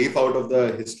take a Darshil. leaf out of the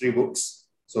history books.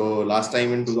 So last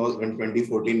time in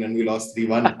 2014 when we lost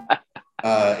 3-1,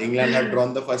 England had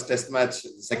drawn the first test match.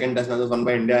 Second test match was won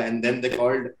by India, and then they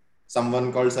called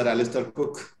someone called Sir Alistair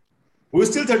Cook, who is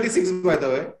still 36 by the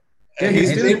way. Yeah, He's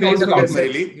he's still doing playing also for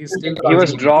merrily. He's still He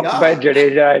was dropped Yeah. by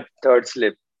Jadeja at third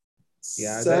slip.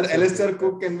 Yeah, Sir that's Alistair okay.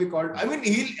 Cook can be called. I mean,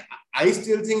 I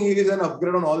still think he is an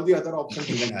upgrade on all the other options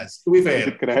England has. To be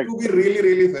fair, Correct. to be really,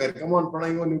 really fair. Come on,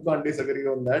 Pranay, you can't disagree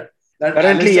on that. That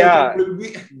Currently, Alistair yeah. Cook will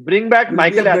be. Bring back Will be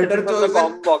Michael a better Atherton from the choice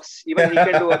than- com box. Even he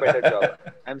can do a better job.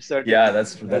 I'm certain. Yeah,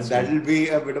 that's true. That's That true. will be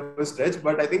a bit of a stretch,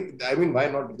 but I think, why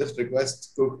not just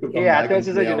request Cook to come Hey, back? Athers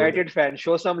and is a play out. United fan.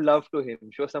 Show some love to him.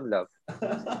 Show some love.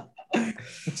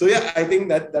 So yeah, I think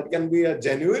that can be a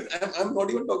genuine. I'm not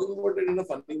even talking about it in a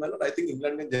funny manner. I think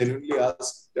England can genuinely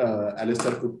ask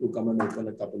Alistair Cook to come and open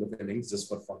a couple of innings just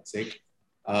for fun's sake.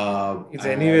 It's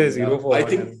anyway 0 for I 1.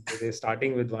 think and they're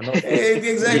starting with one of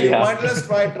exactly. Yeah. Might let's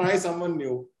try someone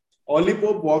new. Ollie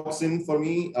Pope walks in for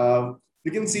me.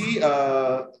 You can see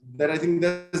that I think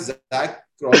there's Zach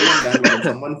Crawley and Dan Williams.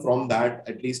 Someone from that,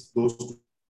 at least those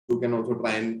two can also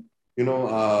try and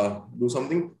do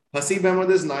something. Hasib Ahmed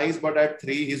is nice, but at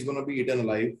 3 he's going to be eaten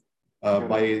alive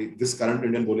by this current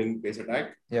Indian bowling pace attack.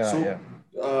 Yeah, So yeah.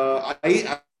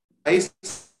 I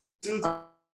still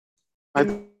I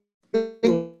think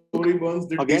Rory Burns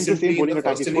did Against the decently same in bowling the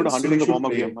attack, he first scored innings, 100 so in the he warm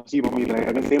up should game. play. See, right?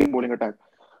 Against the same bowling attack.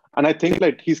 And I think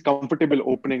like he's comfortable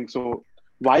opening. So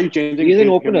why are you changing He's an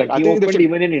him? opener. Like, I He think they opened should,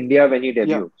 even in India when he yeah,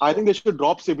 debuted. I think they should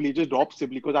drop Sibley, just drop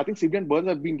Sibley, because I think Sibley and Burns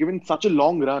have been given such a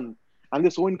long run and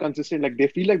they're so inconsistent. Like they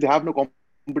feel like they have no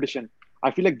competition. I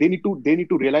feel like they need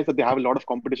to realize that they have a lot of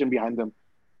competition behind them.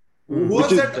 Who was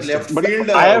Which is- that left but field?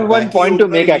 I have one wacky point to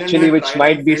opener make England actually, had which tried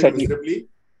might and be failed settled. miserably?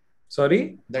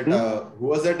 Sorry? That who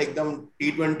was that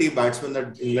T20 batsman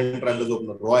that England tried as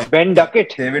opener? Roy. Ben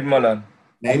Duckett. David Mullen.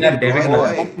 David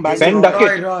Mullen. Ben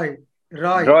Duckett. Roy.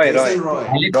 Jason Roy.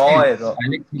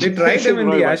 They tried him in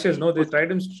the Roy, Ashes. No, they tried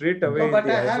him straight away No, in but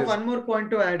the I have Ashes. one more point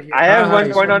to add here. I have Ah, one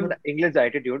yes, point one on more. England's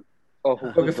attitude. Oh,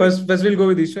 Okay, first we'll go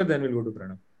with Ishwar, then we'll go to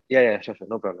Pranav. Yeah, sure,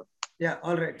 no problem. Yeah,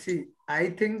 all right. See, I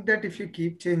think that if you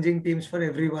keep changing teams for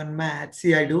every one match,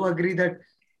 see, I do agree that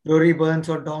Rory Burns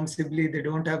or Dom Sibley, they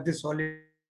don't have the solid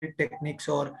techniques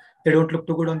or they don't look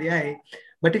too good on the eye.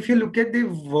 But if you look at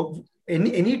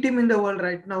any team in the world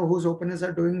right now whose openers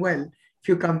are doing well, if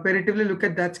you comparatively look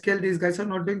at that scale, these guys are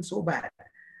not doing so bad.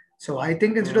 So I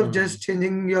think instead of just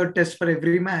changing your test for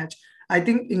every match, I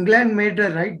think England made the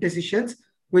right decisions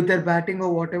with their batting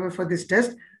or whatever for this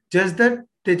test. Just that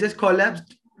they just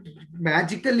collapsed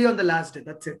magically on the last day.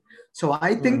 That's it. So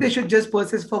I think they should just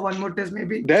persist for one more test.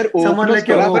 Maybe their someone openers like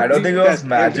your collapse I don't think it was every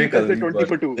magical. test they're 20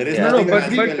 for 2. There is Yeah. nothing No, but-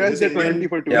 magical. Every test This they're Indian 20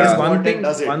 for 2. Yeah. There's squad one that thing.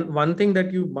 does it. One thing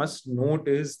that you must note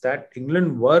is that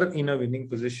England were in a winning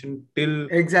position till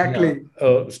exactly.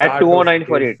 At start 209 of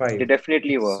for game it. 5. They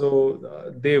definitely were.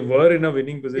 So they were in a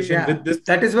winning position Yeah, with this.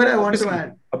 that is what I want to Obviously,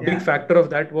 add. a big factor of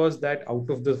that was that out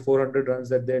of the 400 runs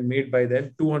that they made by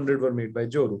then, 200 were made by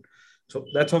Joe Root. So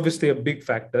that's obviously a big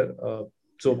factor.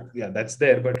 So that's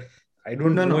there, but I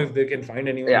don't know if they can find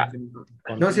anyone. Yeah. Who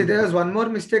can No, see, contribute. there was one more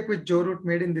mistake which Joe Root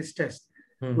made in this test,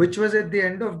 which was at the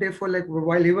end of day 4, like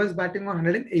while he was batting on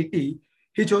 180,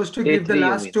 he chose to Day give the 3, you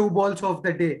last mean? 2 balls of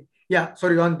the day. Yeah,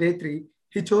 sorry, on day 3,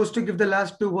 he chose to give the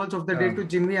last 2 balls of the day to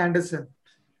Jimmy Anderson.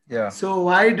 Yeah. So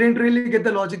I didn't really get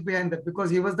the logic behind that because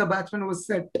he was the batsman who was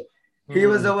set. He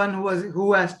was the one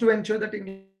who has to ensure that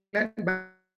England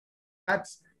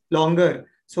bats longer.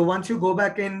 So once you go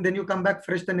back in, then you come back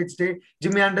fresh the next day.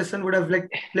 Jimmy Anderson would have like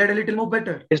played a little more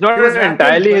better. It's He not was rattled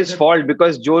entirely by his the. fault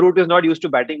because Joe Root is not used to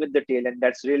batting with the tail, and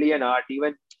that's really an art.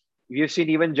 Even we've seen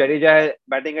even Jadeja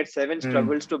batting at 7 Hmm.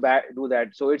 struggles to do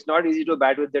that. So it's not easy to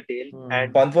bat with the tail.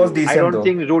 And Punt was I decent don't though.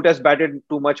 think Root has batted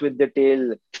too much with the tail.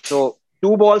 So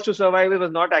 2 balls to survive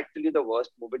was not actually the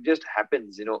worst move. It just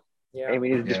happens. Yeah. I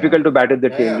mean, it's Yeah. difficult to bat with the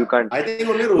Yeah, tail. yeah. You can't. I think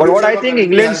only But Rohit what I Sharma think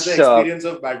currently has the England's, experience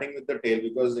of batting with the tail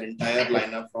because the entire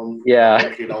lineup from yeah,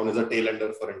 1, 2, 3 down is a tail ender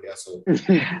for India. So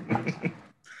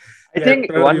I Yeah, think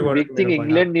Pranav, you one wanted big to make thing a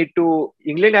point.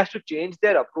 England has to change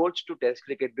their approach to Test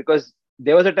cricket because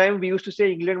there was a time we used to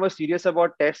say England was serious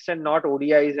about Tests and not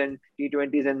ODIs and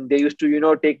T20s, and they used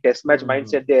to take Test match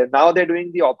mindset there. Now they're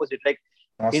doing the opposite. Like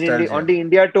in India, on Nostalgia. the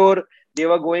India tour, they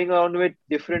were going on with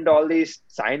different all these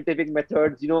scientific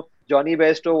methods. Johnny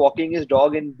Bairstow walking his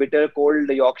dog in bitter cold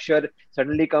Yorkshire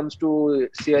suddenly comes to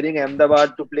searing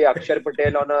Ahmedabad to play Akshar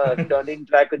Patel on a turning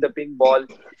track with the pink ball.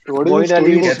 What is the Moeen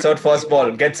story Ali's Gets out first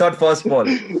ball. Gets out first ball.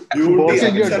 beauty Yeah.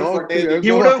 walking your Akshar dog to Patel.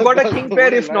 he would have Ahmedabad? got a That's kingfare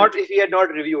what I if like. not if he had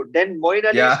not reviewed. Then Moeen Ali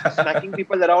is Yeah. smacking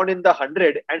people around in the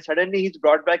 100, and suddenly he's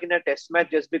brought back in a test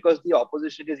match just because the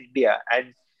opposition is India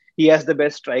and he has the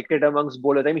best strike rate amongst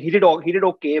bowlers. I mean, he did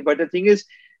okay, but the thing is,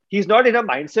 he's not in a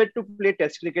mindset to play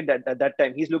Test cricket at that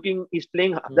time. He's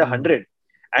playing the 100.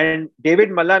 And David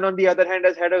Malan, on the other hand,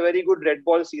 has had a very good red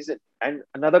ball season. And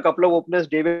another couple of openers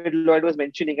David Lloyd was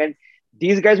mentioning. And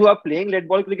these guys who are playing red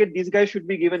ball cricket, these guys should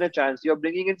be given a chance. You're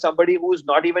bringing in somebody who's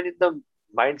not even in the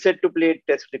mindset to play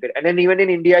Test cricket. And then even in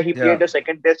India, he played Yeah. the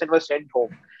second Test and was sent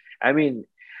home. I mean,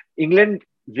 England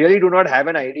really do not have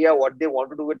an idea what they want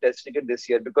to do with Test cricket this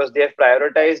year because they have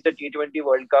prioritized the T20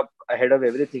 World Cup ahead of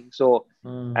everything. So,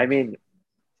 I mean,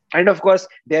 and of course,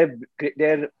 their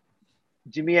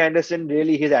Jimmy Anderson,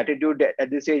 really, his attitude at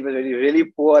this age was really, really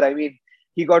poor. I mean,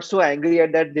 he got so angry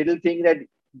at that little thing that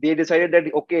they decided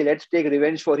that, okay, let's take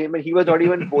revenge for him. And he was not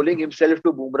even bowling himself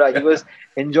to Bumrah. He was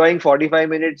enjoying 45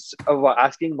 minutes of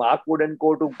asking Mark Wood and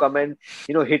co to come and,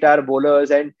 hit our bowlers.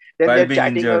 And then While they're being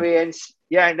chatting injured. away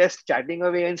and they're chatting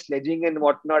away and sledging and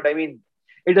whatnot. I mean,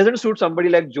 it doesn't suit somebody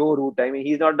like Joe Root. I mean,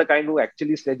 he's not the kind who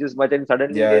actually sledges much. And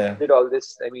suddenly Yeah, they yeah. did all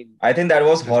this. I mean, I think that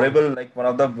was horrible. Like one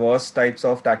of the worst types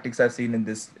of tactics I've seen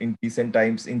in recent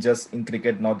times in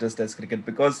cricket, not just Test cricket.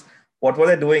 Because what were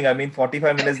they doing? I mean,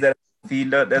 45 minutes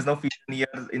there's no fielder near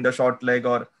in the short leg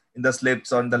or in the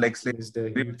slips on the leg slip. Is the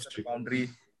We huge missed the trick. boundary.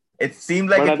 It seemed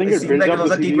like But I it, think it it seemed builds like it up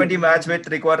was the a series. T20 match with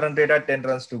required run rate at 10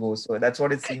 runs to go. So that's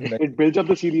what it seemed like. It builds up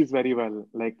the series very well.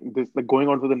 Like this, like going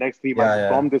on to the next three Yeah, matches yeah.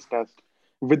 from this test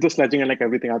with the sledging and like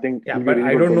everything. I think Yeah, it'll be a but really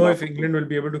I good don't build know up. if England will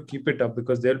be able to keep it up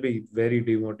because they'll be very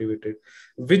demotivated.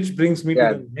 Which brings me to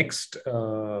yeah, the next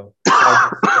part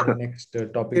of the next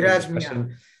topic of Siraj Mia.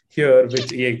 discussion here,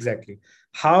 which exactly.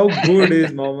 How good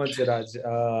is Mohammad Siraj?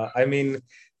 I mean,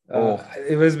 Oh,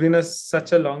 it has been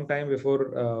such a long time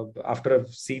before after I've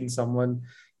seen someone.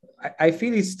 I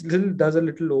feel he still does a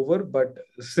little over, but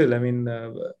still, I mean,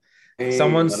 hey,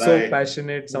 someone's so Malai.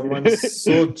 passionate, someone's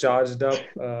so charged up,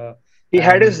 he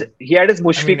had his and he had his I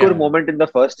mean, Mushfiqur moment in the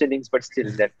first innings, but still,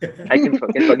 that I can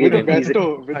forgive With the him. He's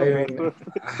besto, with I the mean, besto.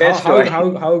 how best. how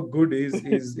how how good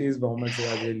is Mohammad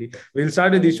Siraj really? We'll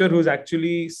start with Ishwar, who's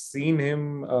actually seen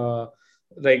him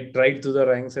like right through the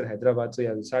ranks at Hyderabad. So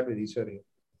yeah, we'll start with Ishwar here.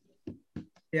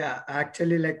 Yeah,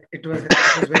 actually, like it was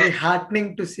very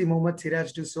heartening to see Mohammad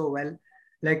Siraj do so well.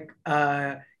 Like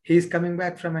he's coming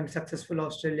back from a successful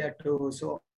Australia too,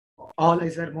 so all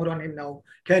eyes are more on him now.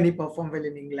 Can he perform well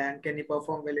in England? Can he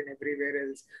perform well in everywhere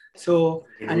else? So,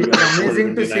 He and do it was like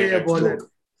amazing to 220 see night a at bowler.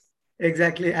 Stoke.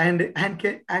 Exactly,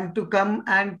 and to come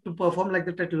and to perform like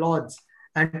that at Lords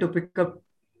and to pick up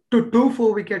to two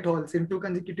 4 wicket hauls in two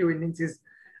consecutive innings is,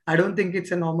 I don't think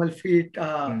it's a normal feat.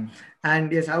 hmm.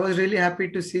 And yes, I was really happy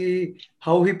to see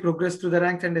how he progressed through the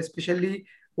ranks, and especially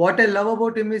what I love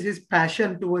about him is his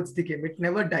passion towards the game. It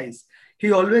never dies.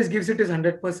 He always gives it his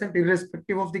 100%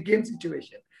 irrespective of the game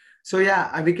situation. So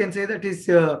yeah, we can say that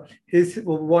his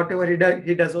whatever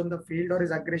he does on the field or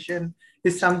his aggression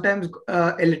is sometimes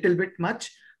a little bit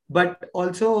much, but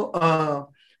also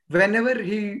whenever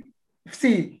he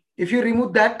see if you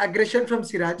remove that aggression from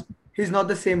Siraj, he's not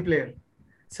the same player.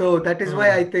 So that is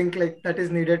why I think like that is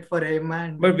needed for him,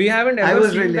 and But we haven't I ever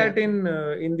was seen really that happy. in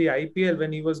the IPL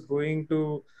when he was going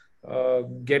to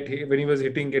when he was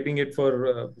getting it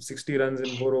for 60 runs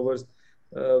in 4 overs.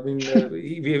 I mean,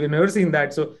 we've never seen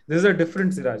that. So this is a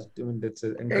different Siraj. I mean, that's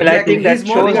an Well, I entirely Exactly, think different. he's that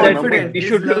more shows Yeah, that confident. remember we He's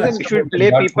should This learned. is we should about play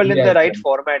Virat people Kohli in the as right well.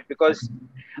 format because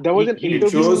there was an he It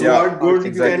interview shows Yeah, what with good RCB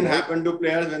can exactly. also, right? happen to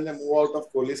players when they move out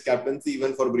of Kohli's captaincy,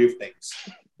 even for brief times.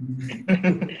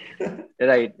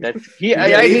 Right. That's he.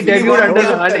 Yeah, He if we debuted one under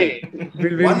captain, Rahane.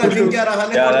 We'll one move to Ajinkya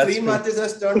Rahane Yeah, for that's 3 true. matches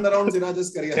has turned around Siraj's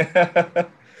career.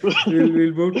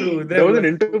 we'll move to There was an Uday.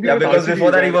 interview Yeah, with because RCB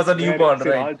before that he where was a newborn, right?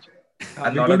 Siraj.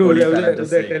 I'm We'll not go a to Kohli Uday. fan. Uday, I'm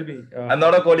just Uday, saying. tell me. I'm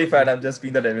not a Kohli fan. I'm just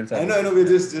being the devil's I advocate. know, we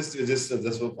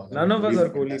just for fun. None of us He's are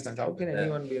Kohli fantastic. fans. How can Yeah.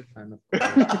 anyone be a fan of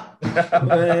Kohli?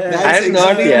 That's I'm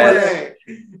not extreme, yet. Malay.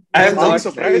 I'm I'm not.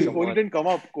 surprised Come Kohli on. didn't come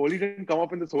up. Kohli didn't come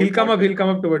up in this whole He'll come up. podcast. He'll come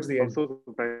up towards the I'm end. so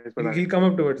surprised for that. He'll come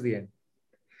up towards the end.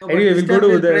 No, but Anyway, this we'll go time to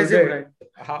we'll Uday. praise him, Uday, right?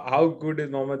 how good is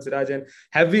Mohammad Siraj, and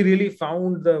have we really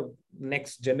found the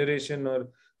next generation? Or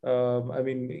I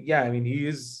mean, yeah, I mean, he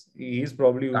is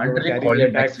probably who's Can't going to really carry call the him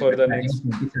attack next for leader. the I think next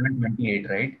he's 27, 28,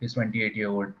 right? He's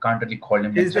 28-year-old. Can't really call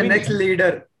him He's next the next generation.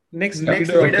 leader. next Next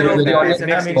leader leader of of the the pace pace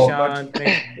next attack. Nishant,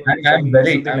 next I'm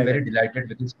something I'm like very that. delighted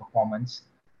with his performance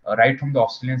right from the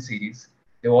Australian series.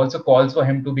 There were also calls for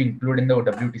him to be included in the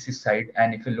WTC side,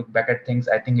 and if you look back at things,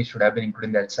 I think he should have been included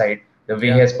in that side. The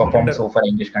way he has performed so far in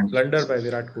English Blunder conditions. by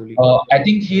Virat Kohli. I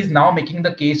think he is now making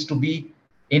the case to be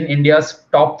in India's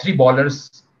top 3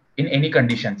 bowlers in any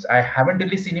conditions. I haven't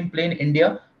really seen him play in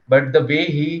India, but the way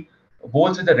he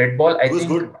bowls with the red ball, I He was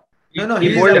think good. No, He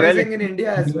he is bowled well. amazing in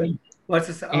India as well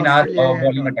versus in our Australia and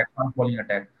bowling all. attack, fast bowling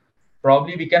attack.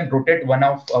 Probably we can rotate one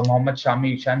of Mohammad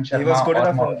Shami, Ishan He was Sharma, good or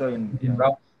enough Mohammad in the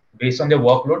Bumrah based on their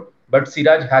workload. But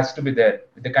Siraj has to be there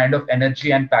with the kind of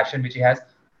energy and passion which he has.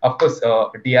 Of course,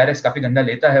 DRS काफी गंदा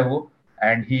लेता है वो,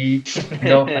 and he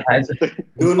kind of has Do power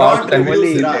to not convey. review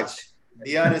Only he Siraj.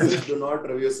 DRSs do not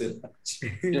review Siraj.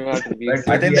 Do not review But I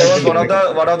Siraj. think he there has was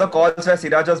been one of the calls where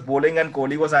Siraj was bowling and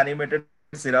Kohli was animated.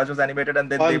 Siraj was animated, and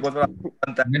then they both were.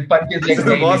 And then Pant is This like, is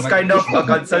the "Nahi, nahi, worst mat kind of karo." a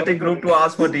consulting group to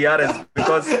ask for DRS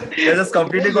because they're just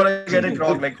completely going to get it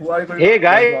wrong. Like, who are you Hey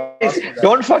going to ask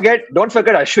guys, for that? don't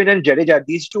forget Ashwin and Jadeja.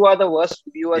 These two are the worst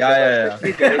viewers Yeah, ever, yeah,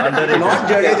 especially yeah. Jadeja. Underrated. Not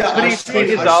Jadeja. Everything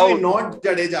is Ashwin, out. not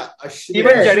Jadeja. Ashwin.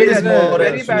 Even Yes, Jadeja yes, is more-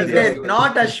 very Ashwin bad is Hey, a-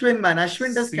 not Ashwin, man.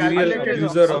 Ashwin does serial calculated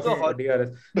abuser of also DRS.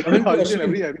 Coming to Ashwin, Ashwin,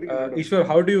 every episode. Ishwar,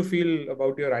 how do you feel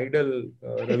about your idol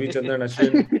Ravichandran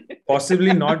Ashwin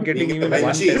possibly not getting Being a even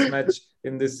one Benji. test match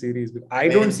in this series? I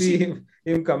don't see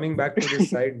him coming back to this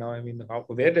side now. I mean,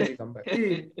 where does he come back? But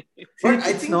I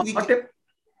it's think not we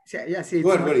a yeah, see, it's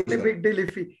Go ahead, not go ahead, a Ishwar. big deal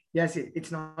if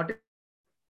it's not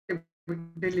a big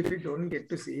deal if we don't get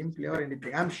to see him play or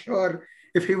anything. I'm sure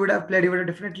if he would have played, he would have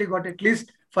definitely got at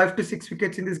least 5 to 6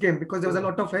 wickets in this game because there was a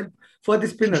lot of help for the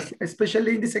spinners,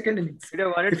 especially in the second innings. Should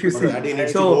have won it If you But see, that he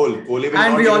needs to so bowl. Kohli will and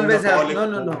not we give him always the have call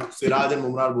no. if Siraj and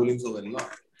Bumrah are bowling so well. No?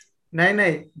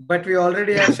 Nahi, but we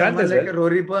already have Nishant someone as like well.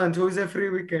 Rory Burns who is a free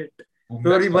wicket. Bumrah's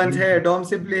Rory Burns probably- है, Dom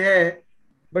Sibley है.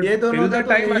 But ये दोनों till का the तो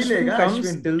time ले ही Ashwin लेगा, comes,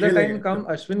 Ashwin till the खेलेगा time एकदम.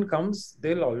 Ashwin comes,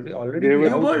 they'll already They be will-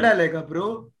 New out. ball डालेगा,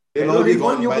 bro. They'll Bro, all be he'll go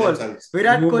gone new by ball. themselves.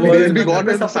 Virat New Kohli ball. will They'll be sprung gone up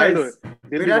a from the side. surprise.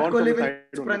 They'll be Virat gone from Kohli the will side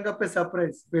only. sprung up a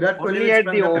surprise. Virat Kohli Only will at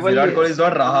sprung the up a Oval. Virat surprise. Kohli is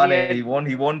not Only Rahane. at-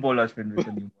 He won't bowl Ashwin with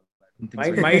the new ball. I don't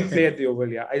think so. Might play at the Oval.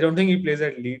 Yeah, I don't think he plays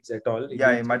at Leeds at all.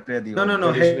 Yeah, he might play at the No.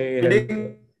 Oval. Traditionally,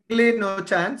 Headingly, no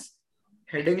chance.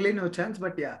 Headingly, no chance.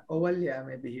 But yeah, Oval, yeah,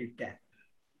 maybe he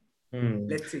can.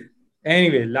 Let's see.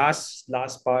 Anyway,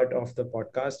 last part of the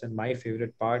podcast and my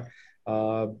favorite part.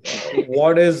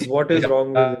 What is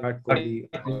wrong with Virat Kohli?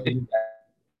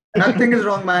 Nothing is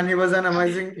wrong, man. He was an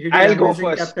amazing. He did I'll go amazing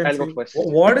first. I'll captaincy. go first.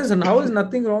 What is and how is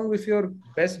nothing wrong if your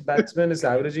best batsman is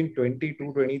averaging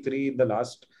 22, 23 in the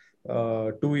last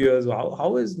 2 years?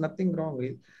 How is nothing wrong?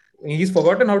 He's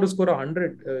forgotten how to score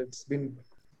 100. It's been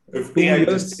 50 at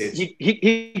this years. stage.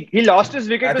 He lost his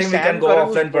wicket I to think we Sam can go Curran, off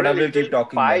who's and got a Pranav will little keep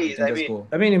talking. Now. We pies. can I just mean, go.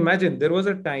 I mean, imagine there was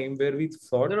a time where we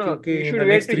thought, no. okay, You in should the wait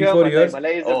next to 3, hear 4 Malay. years,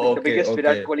 Malay is Oh, the okay, biggest okay.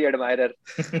 Virat Kohli admirer.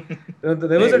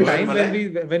 there was a Hey, go time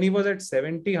ahead, when he was at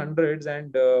 70 hundreds,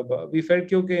 and we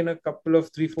felt okay, in a couple of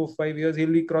 3, 4, 5 years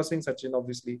he'll be crossing Sachin,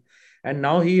 obviously, and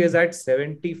now he is at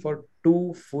 70 for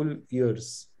 2 full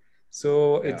years.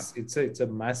 So it's a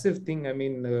massive thing. I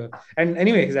mean, and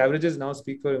anyway, his averages now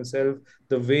speak for himself.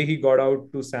 The way he got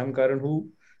out to Sam Curran,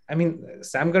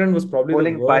 Sam Curran was probably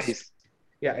Bowling the worst. pies.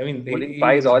 Yeah, I mean, Bowling he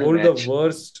pies all bowled match. the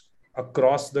worst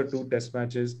across the 2 test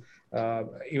matches.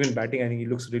 Even batting, I think he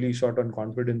looks really short on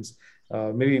confidence.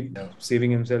 Maybe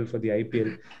saving himself for the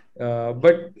IPL.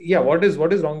 But yeah, what is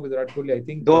wrong with Virat Kohli? I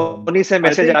think Dhoni से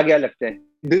message think- आ गया लगता है.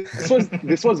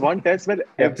 This was one test where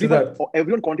Yeah,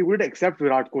 everyone contributed except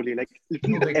Virat Kohli. Like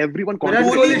literally everyone Virat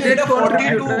contributed. Kohli did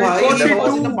contribute, right?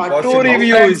 42. Two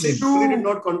reviews. He did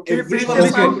not Everyone Okay,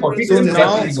 was contributing. so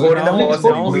Exactly.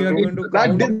 now we are going to That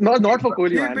count. did not for Kohli,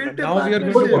 He man. built a Now we are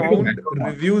going to partnership. count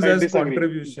reviews I as disagree.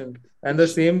 contribution, and the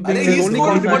same thing. He is only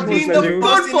scored contribution 40 in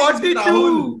was the Sanju. first innings with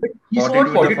Rahul. He 42 scored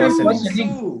in the 42 first first innings.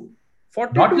 innings.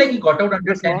 42. Not like he got out under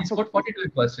There's 10. He lots of- scored 42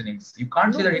 in first innings. You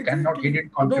can't say that he didn't No,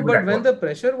 contribute but at when all. the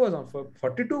pressure was on,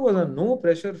 42 was a no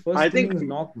pressure first I think innings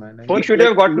knock, man. I He mean, should like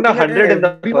have gotten looking at 100 in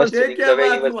the everyone's first innings, the way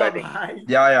he was batting.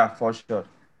 Yeah, for sure.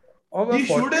 of a He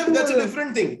should 42 have. That's a was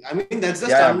different thing. I mean, that's the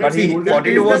Yeah, standard. but he holding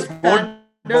 42 team. was good.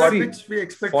 But which we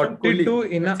expect from 42 Kohli.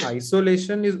 in That's a it.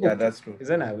 isolation is Yeah, okay. that's true. Is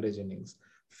an average innings.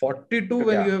 42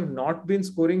 when Yeah. you have not been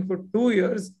scoring for 2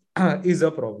 years is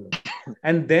a problem.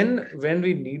 And then when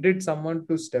we needed someone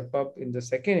to step up in the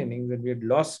second innings and we had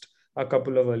lost a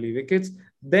couple of early wickets,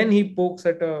 then he pokes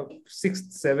at a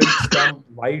 6th, 7th stump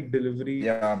wide delivery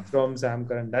Yeah, from Sam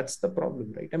Curran. That's the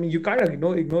problem, right? I mean, you can't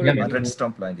ignore Yeah, it man. anymore. 100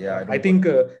 stump line. Yeah, I think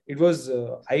it was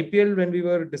IPL when we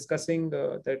were discussing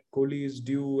that Kohli is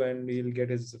due and he'll get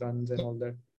his runs and all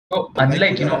that. So Like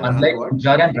unlike what?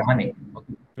 Pujara and Rahane,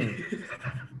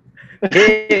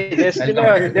 Hey, there's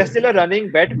still a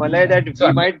running bet, Malay, that So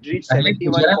we might reach unlike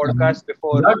 71 Pujara and Rahane, podcasts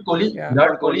before Yeah. Virat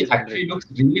Kohli Kohli is actually 100. looks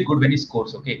really good when he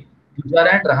scores. Okay,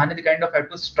 Pujara and Rahane they kind of have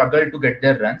to struggle to get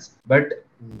their runs, but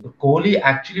Kohli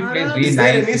actually plays really Is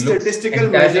there nice. any He looks statistical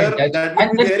entirely measure in touch. that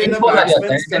And will be then there in a 10 balls आ जाता है,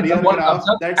 batsman's then career one ball graph comes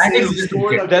up that and he says loses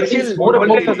scored wicket. against Darshil, It's more about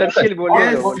बोलने दो, the focus, Darshil not बोलने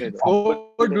about दो. his form.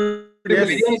 Yes.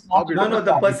 India is not No, about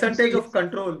the form. percentage of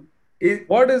control is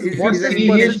What is is what is does an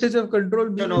serious- percentage of control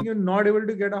mean No. when you're not able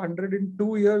to get 100 in 2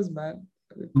 years, man?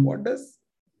 What does?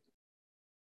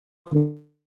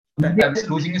 He's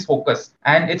losing his focus,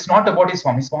 and it's not about his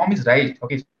form. His form is right.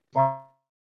 Okay, his form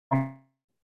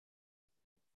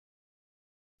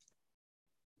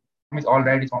is all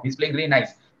right. He's playing really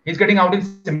nice. He's getting out in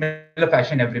similar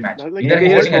fashion every match. That's like Either Maybe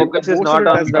he's his getting focus is most not of the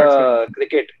on test the batsmen.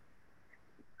 cricket.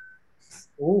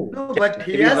 Oh, No, but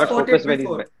he Maybe he's has not fought it focused when he's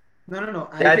before. No.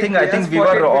 Yeah, I think he has we fought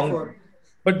were it wrong. before.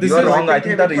 but We this were is wrong. I think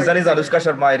think he the will reason fight is for it. Anushka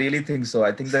Sharma. I really think so.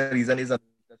 I think the reason is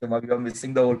Anushka Sharma. We were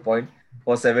missing the whole point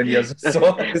for 7 years. So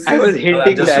this I was is I'm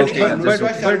hinting just that. joking. I'm just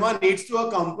Anushka joking. Sharma needs to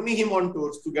accompany him on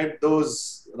tours to get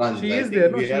those runs. she I is think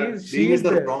there. No, we she are is doing it the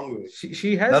there. wrong way.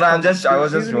 She has. No, I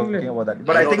was she's just in joking England. about that.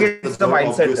 But I I know think it's it's the a joke,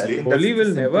 mindset. I obviously. think that's Kohli will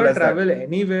simple never as that. travel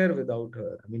anywhere without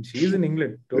her. I mean, she is in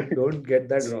England. Don't get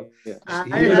that wrong. Yeah. I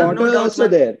She have is- no Daughter's doubt, also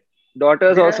man. there.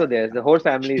 Daughter's Virat- also there. The whole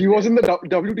family is He was there. in the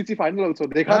WTC final also.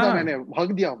 देखा था हाँ. मैंने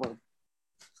भाग दिया पर.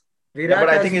 Yeah, Virat but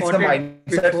I has think it's the fought it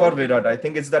mindset before. for Virat. I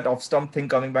think it's that off stump thing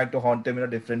coming back to haunt him in a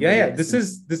different way. Yeah. I think.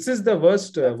 This is the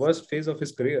worst phase of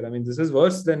his career. I mean, this is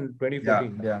worse than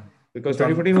 2014. Yeah. Because It's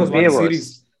 2014 was way one worse. series.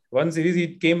 One series he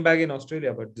came back in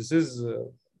Australia, but this is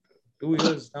 2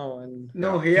 years now. And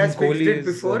No, he King has fixed Kohli it is,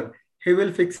 before. He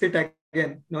will fix it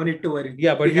again. No need to worry.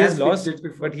 yeah, but he has fixed lost. it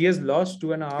before. But he has lost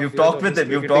 2.5 You've years talked of with his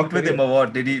him. You've cricketing talked with him career. or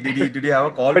what? Did he have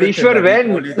a call But with him? Ishwar, That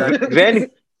he told you that? when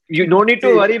you no need to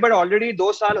See. worry, but already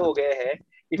 2 साल हो गए हैं.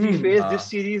 If we face this Ah.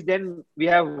 series, then we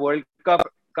have World Cup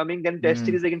coming. Then Test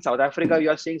series against South Africa. You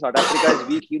are saying South Africa is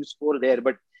weak. He'll score there,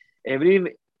 but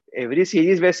every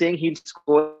series we're saying he'll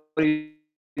score.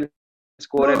 He'll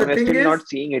score, No, and the we're thing still is- not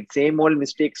seeing it. Same old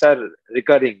mistakes are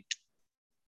recurring.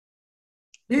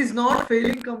 He's not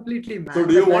failing completely, man. So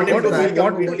do you The want guy him to is fail back.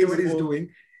 completely Whatever he's before- doing,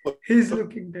 he's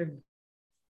looking dead.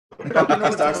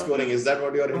 Start scoring. Is that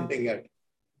what you are hinting at?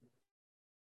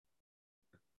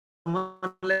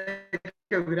 Someone like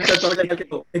Virat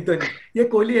एक धोनी. ये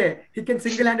कोहली है. He can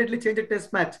single-handedly change a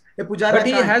test match. ये Pujara But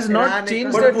he can't. has not Rahane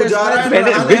changed can't. But the test Pujara match. and When-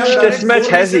 Rahane which have done test it match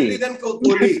more has he? recently than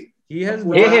Kohli. He has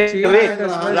Pujara not Hey, changed wait. the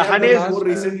test Rahane match Rahane in the is last more 2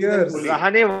 recently than years. Kohli.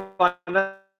 Rahane won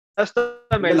us the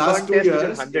In the Melbourne last 2 Test with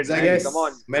years, 100. exactly. Yes. Come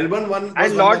on. Melbourne won was And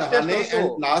won by Lord's Test Rahane also,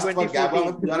 and last for 2014. Gabba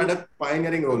में Pujara had a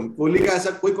pioneering role. Kohli का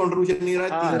ऐसा कोई contribution नहीं रहा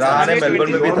है. हाँ, 3 Rahane साल से.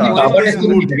 मेलबर्न में भी Your था. mind Gabba is test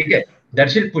moot. ठीक है.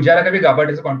 Darshil Pujara का भी Gabba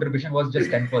test contribution was just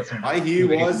 10%. Why he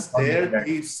was there?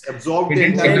 He absorbed He the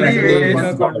didn't entire single match. handedly His win He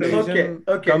a was contribution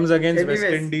Okay. comes against West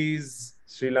Anyways. Indies,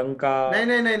 Sri Lanka. No.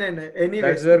 Anyways,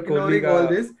 That's where Kohli ignoring all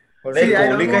this. or नहीं See, I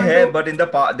Kohli don't का want है to- but in the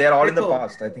past they are all in the देखो,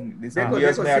 past. I think this देखो,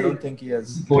 years देखो, में I see. don't think he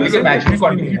has. Kohli के ऐसा match में कुछ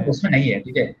भी नहीं कंट्रीब्यूशन है। टेस्ट में नहीं है,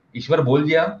 ठीक है. ईश्वर बोल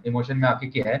दिया इमोशन में आके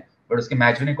कि है, बट उसके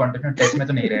मैच में कंट्रीब्यूशन टेस्ट में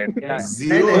तो नहीं रहे. Yeah.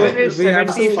 zero. नहीं, Even his we have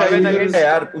to 77 find against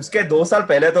यार उसके 2 साल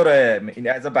पहले तो रहे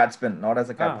हैं as a batsman, not as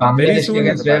a captain. हाँ, very बांग्लादेश के soon-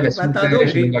 अगेंस्ट रहे, वेस्ट इंडीज बता के दो। अगेंस्ट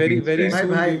very श्रीलंका के very against very रहे. My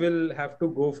soon bhai. we will have to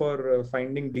go for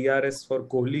finding DRS for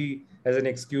Kohli as an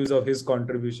excuse of his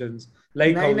contributions,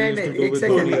 like how we used to do एक with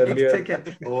second, Kohli एक earlier.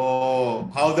 second. Oh,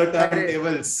 how the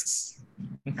turntables.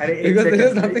 अरे एक Because there is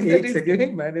second, nothing एक that he's second.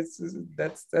 giving, man.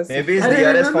 That's Maybe his अरे,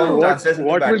 DRS no, form no. translates into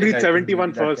What will batting, reach I think.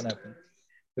 71 That can first? happen.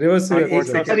 reverse Our reverse.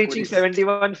 podcast- after reaching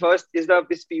 71 first is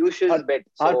Piyush's bet.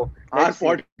 So Our let's see.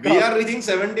 podcast. We are reaching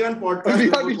 71 podcasts We are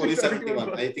before reaching Kohli 71.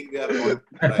 71. I think we are on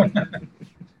track.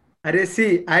 अरे see,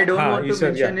 I don't हाँ, want to Ishwar,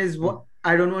 mention yeah. his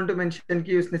I don't want to mention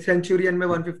कि उसने Centurion में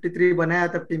 153 बनाया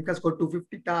तब team का score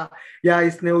 250 था, या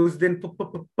इसने उस दिन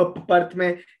पर्थ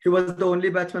में he was the only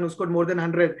batsman who scored more than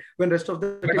 100 when rest of the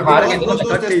But team हार was के Both दो of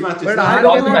those test 30. matches. But na? I हार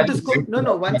don't के want दो to score.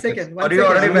 No, one second, Or you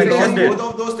already We one lost second. both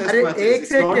of those test अरे matches. एक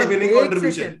It's not a second, winning एक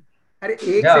contribution. Second, अरे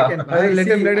एक Yeah. Second भाई.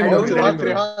 let him See, I don't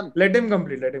complete. want to. Let him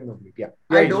complete. Let him complete. Yeah.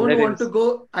 I Yeah. don't let want him- to go.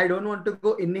 I don't want to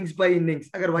go innings by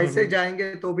innings. अगर वैसे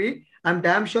जाएंगे तो भी I'm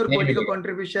damn sure नहीं कोहली का मिलेगा।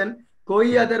 contribution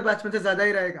कोई other batsman से ज्यादा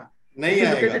ही रहेगा. If नहीं you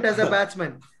look at आएगा. it as a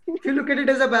batsman, if you look at it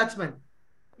as a batsman,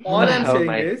 all I'm Oh saying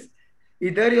my. is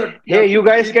either you Hey, have you to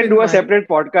guys keep can in do a mind, separate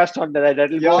podcast on that.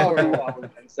 That'll go Yeah, for man. 2 hours.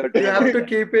 I'm certain you have about to that.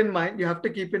 keep in mind, you have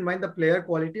to keep in mind the player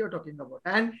quality you're talking about,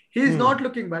 and he's not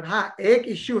looking bad. हाँ, एक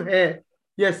issue है.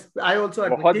 Yes, I also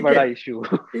admit. बहुत ठीक बड़ा है, issue.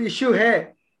 issue है,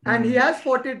 and he has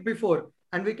fought it before,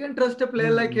 and we can trust a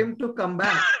player like him to come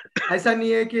back. ऐसा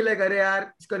नहीं है कि like अरे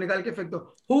यार इसको निकाल के फेंक दो.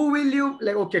 Who will you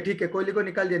like? Okay, ठीक है, कोहली को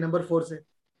निकाल दिया नंबर 4 से.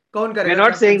 कौन We're करेगा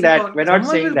not saying कैप्टनसी? that. कौन We're not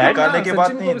Someone saying will that. come निकालने ना. के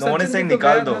बाद सचिन नहीं, को no one is सचिन भी saying तो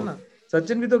निकाल गया दो. था ना.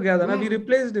 सचिन भी तो गया था ना. We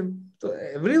replaced him. So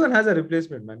everyone has a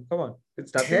replacement, man. Come on.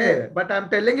 It's nothing like है, that. but I'm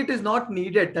telling it is not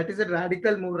needed. That is a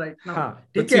radical move right now. हाँ,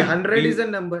 but ठीक है, see, 100 we- is a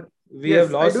number. We Yes,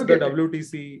 have I lost do the get it.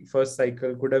 WTC first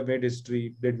cycle. Could have made history.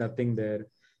 Did nothing there.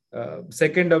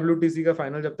 Second WTC का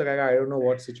final जब तक आएगा, I don't know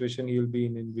what situation he will be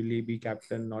in. Will he be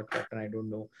captain? Not captain? I don't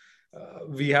know.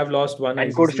 We have lost one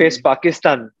And ICC. could face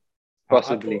Pakistan,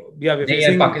 possibly. Yeah, we're नहीं यार,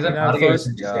 facing Pakistan in हार our गया first.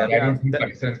 recently, यार. I don't think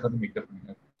Pakistan is going to make the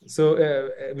final. So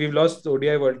we've lost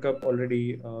ODI World Cup already.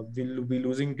 We'll be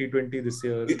losing T20 this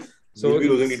year. So We'll be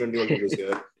losing T20 World Cup this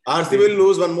year. RC will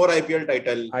lose one more IPL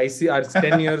title. I see our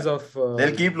 10 years of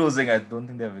They'll keep losing. I don't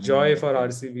think they're winning. joy for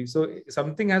RCB. So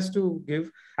something has to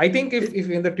give. I think if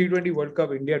in the T20 World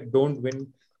Cup India don't win,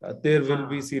 there will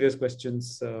be serious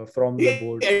questions from the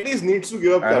board. He at least needs to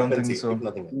give up I don't captaincy, think so. if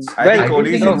nothing else. I Well, think I don't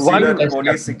Kohli think no, is he will be one- considered test Kohli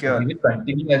is captain. secure. He will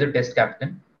continue as a test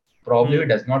captain. Probably if he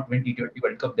does not win T20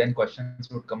 World Cup, then questions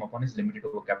would come upon his limited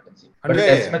over captaincy. But Yeah,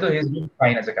 test yeah. mein to he's been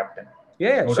fine as a captain.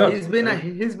 Yeah, No sure. doubt.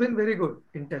 He's been very good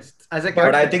in tests as a But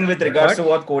captain. I think with regards But- to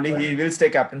what Kohli, he will stay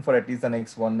captain for at least the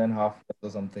next 1.5 years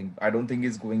or something. I don't think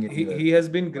he's going anywhere. He has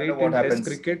been great No matter in what Test happens.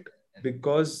 cricket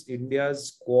because India's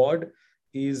squad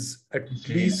is at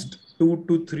least 2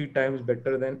 to 3 times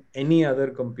better than any other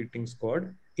competing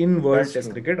squad in world That's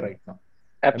Test true. cricket right now.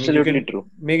 I mean, Absolutely you can, true.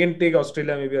 Maybe take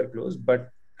Australia, maybe are close, but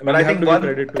I mean, But I you have think to give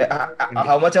credit to India.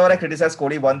 how much ever I criticize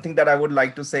Kohli, one thing that I would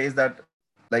like to say is that,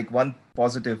 like, one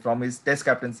positive from his Test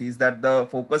captaincy is that the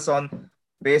focus on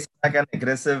pace attack and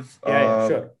aggressive. Yeah,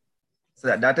 sure.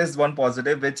 So that is one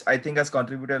positive, which I think has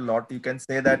contributed a lot. You can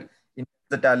say that in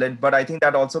the talent, but I think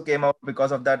that also came out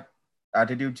because of that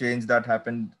attitude change that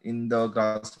happened in the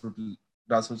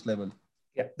grassroots level.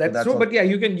 Yeah, that's that's true. all. But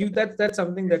yeah, that's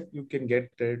something that you can get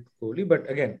credit Kohli. But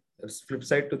again, the flip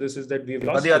side to this is that we've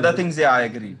But lost. the other him. things, yeah, I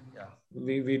agree. Yeah.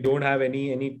 We don't have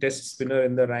any test spinner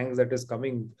in the ranks that is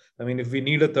coming. I mean, if we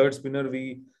need a third spinner,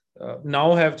 we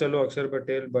now have Chalo Akshar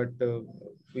Patel, but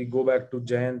we go back to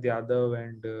Jayant Yadav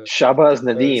and Shahbaz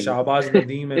Nadeem. Shahbaz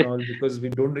Nadeem and all because we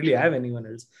don't really have anyone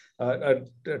else. A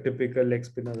typical leg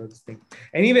spinner or this thing.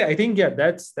 Anyway, I think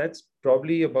that's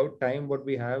probably about time what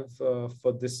we have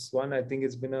for this one. I think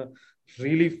it's been a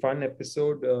really fun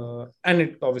episode and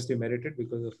it obviously merited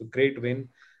because of a great win.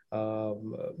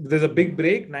 There's a big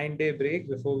break, 9-day break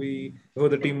before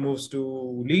the team moves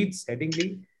to Leeds,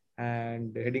 Headingley,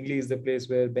 and Headingley is the place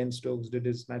where Ben Stokes did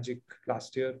his magic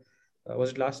last year.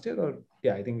 Was it last year or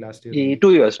I think last year.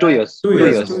 2 years. 2 years. 2 2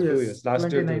 years. years. 2 years.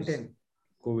 Last year was 2019.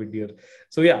 COVID year.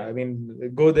 So yeah, I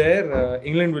mean, go there.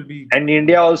 England will be. And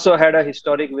India also had a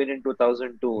historic win in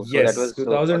 2002. So Yes, that was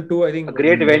 2002. I think a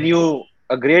great venue.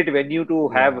 A great venue to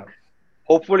have. Yeah.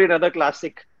 Hopefully another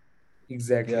classic.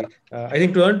 Exactly. I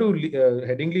think 2002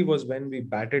 Headingley was when we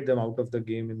batted them out of the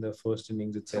game in the first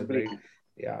innings itself, right?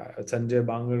 Yeah, Sanjay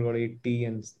Bangal got 80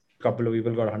 and a couple of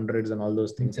people got hundreds and all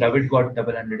those things. Dravid got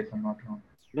double-handed if I'm not wrong.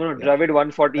 No, Dravid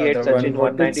 148, Yeah, Sachin Dravid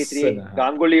 193,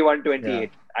 Ganguly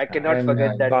 128. I cannot and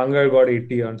forget that. Bangal got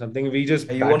 80 or something. We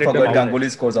just You won't batted forget them out. Ganguly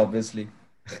scores, obviously.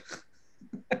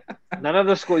 None of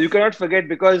the scores. You cannot forget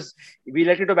because we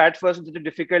let you to bat first on such a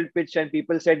difficult pitch and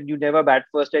people said you never bat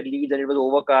first at Leeds and it was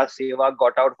overcast. Sehwag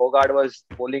got out. Hogard was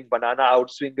bowling banana out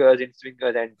swingers, in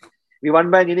swingers and we won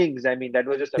by an innings. I mean, that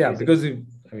was just amazing. Yeah,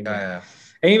 because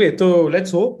Anyway, so let's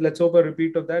hope a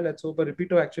repeat of that. Let's hope a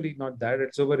repeat of actually not that.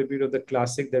 Let's hope a repeat of the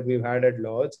classic that we've had at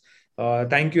Lords.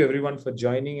 Thank you everyone for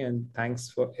joining and thanks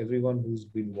for everyone who's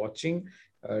been watching.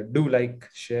 Do like,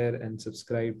 share and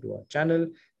subscribe to our channel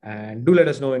and do let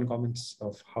us know in comments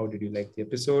of how did you like the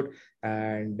episode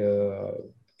and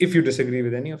if you disagree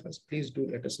with any of us, please do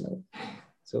let us know.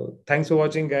 So thanks for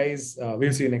watching guys.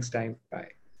 We'll see you next time. Bye.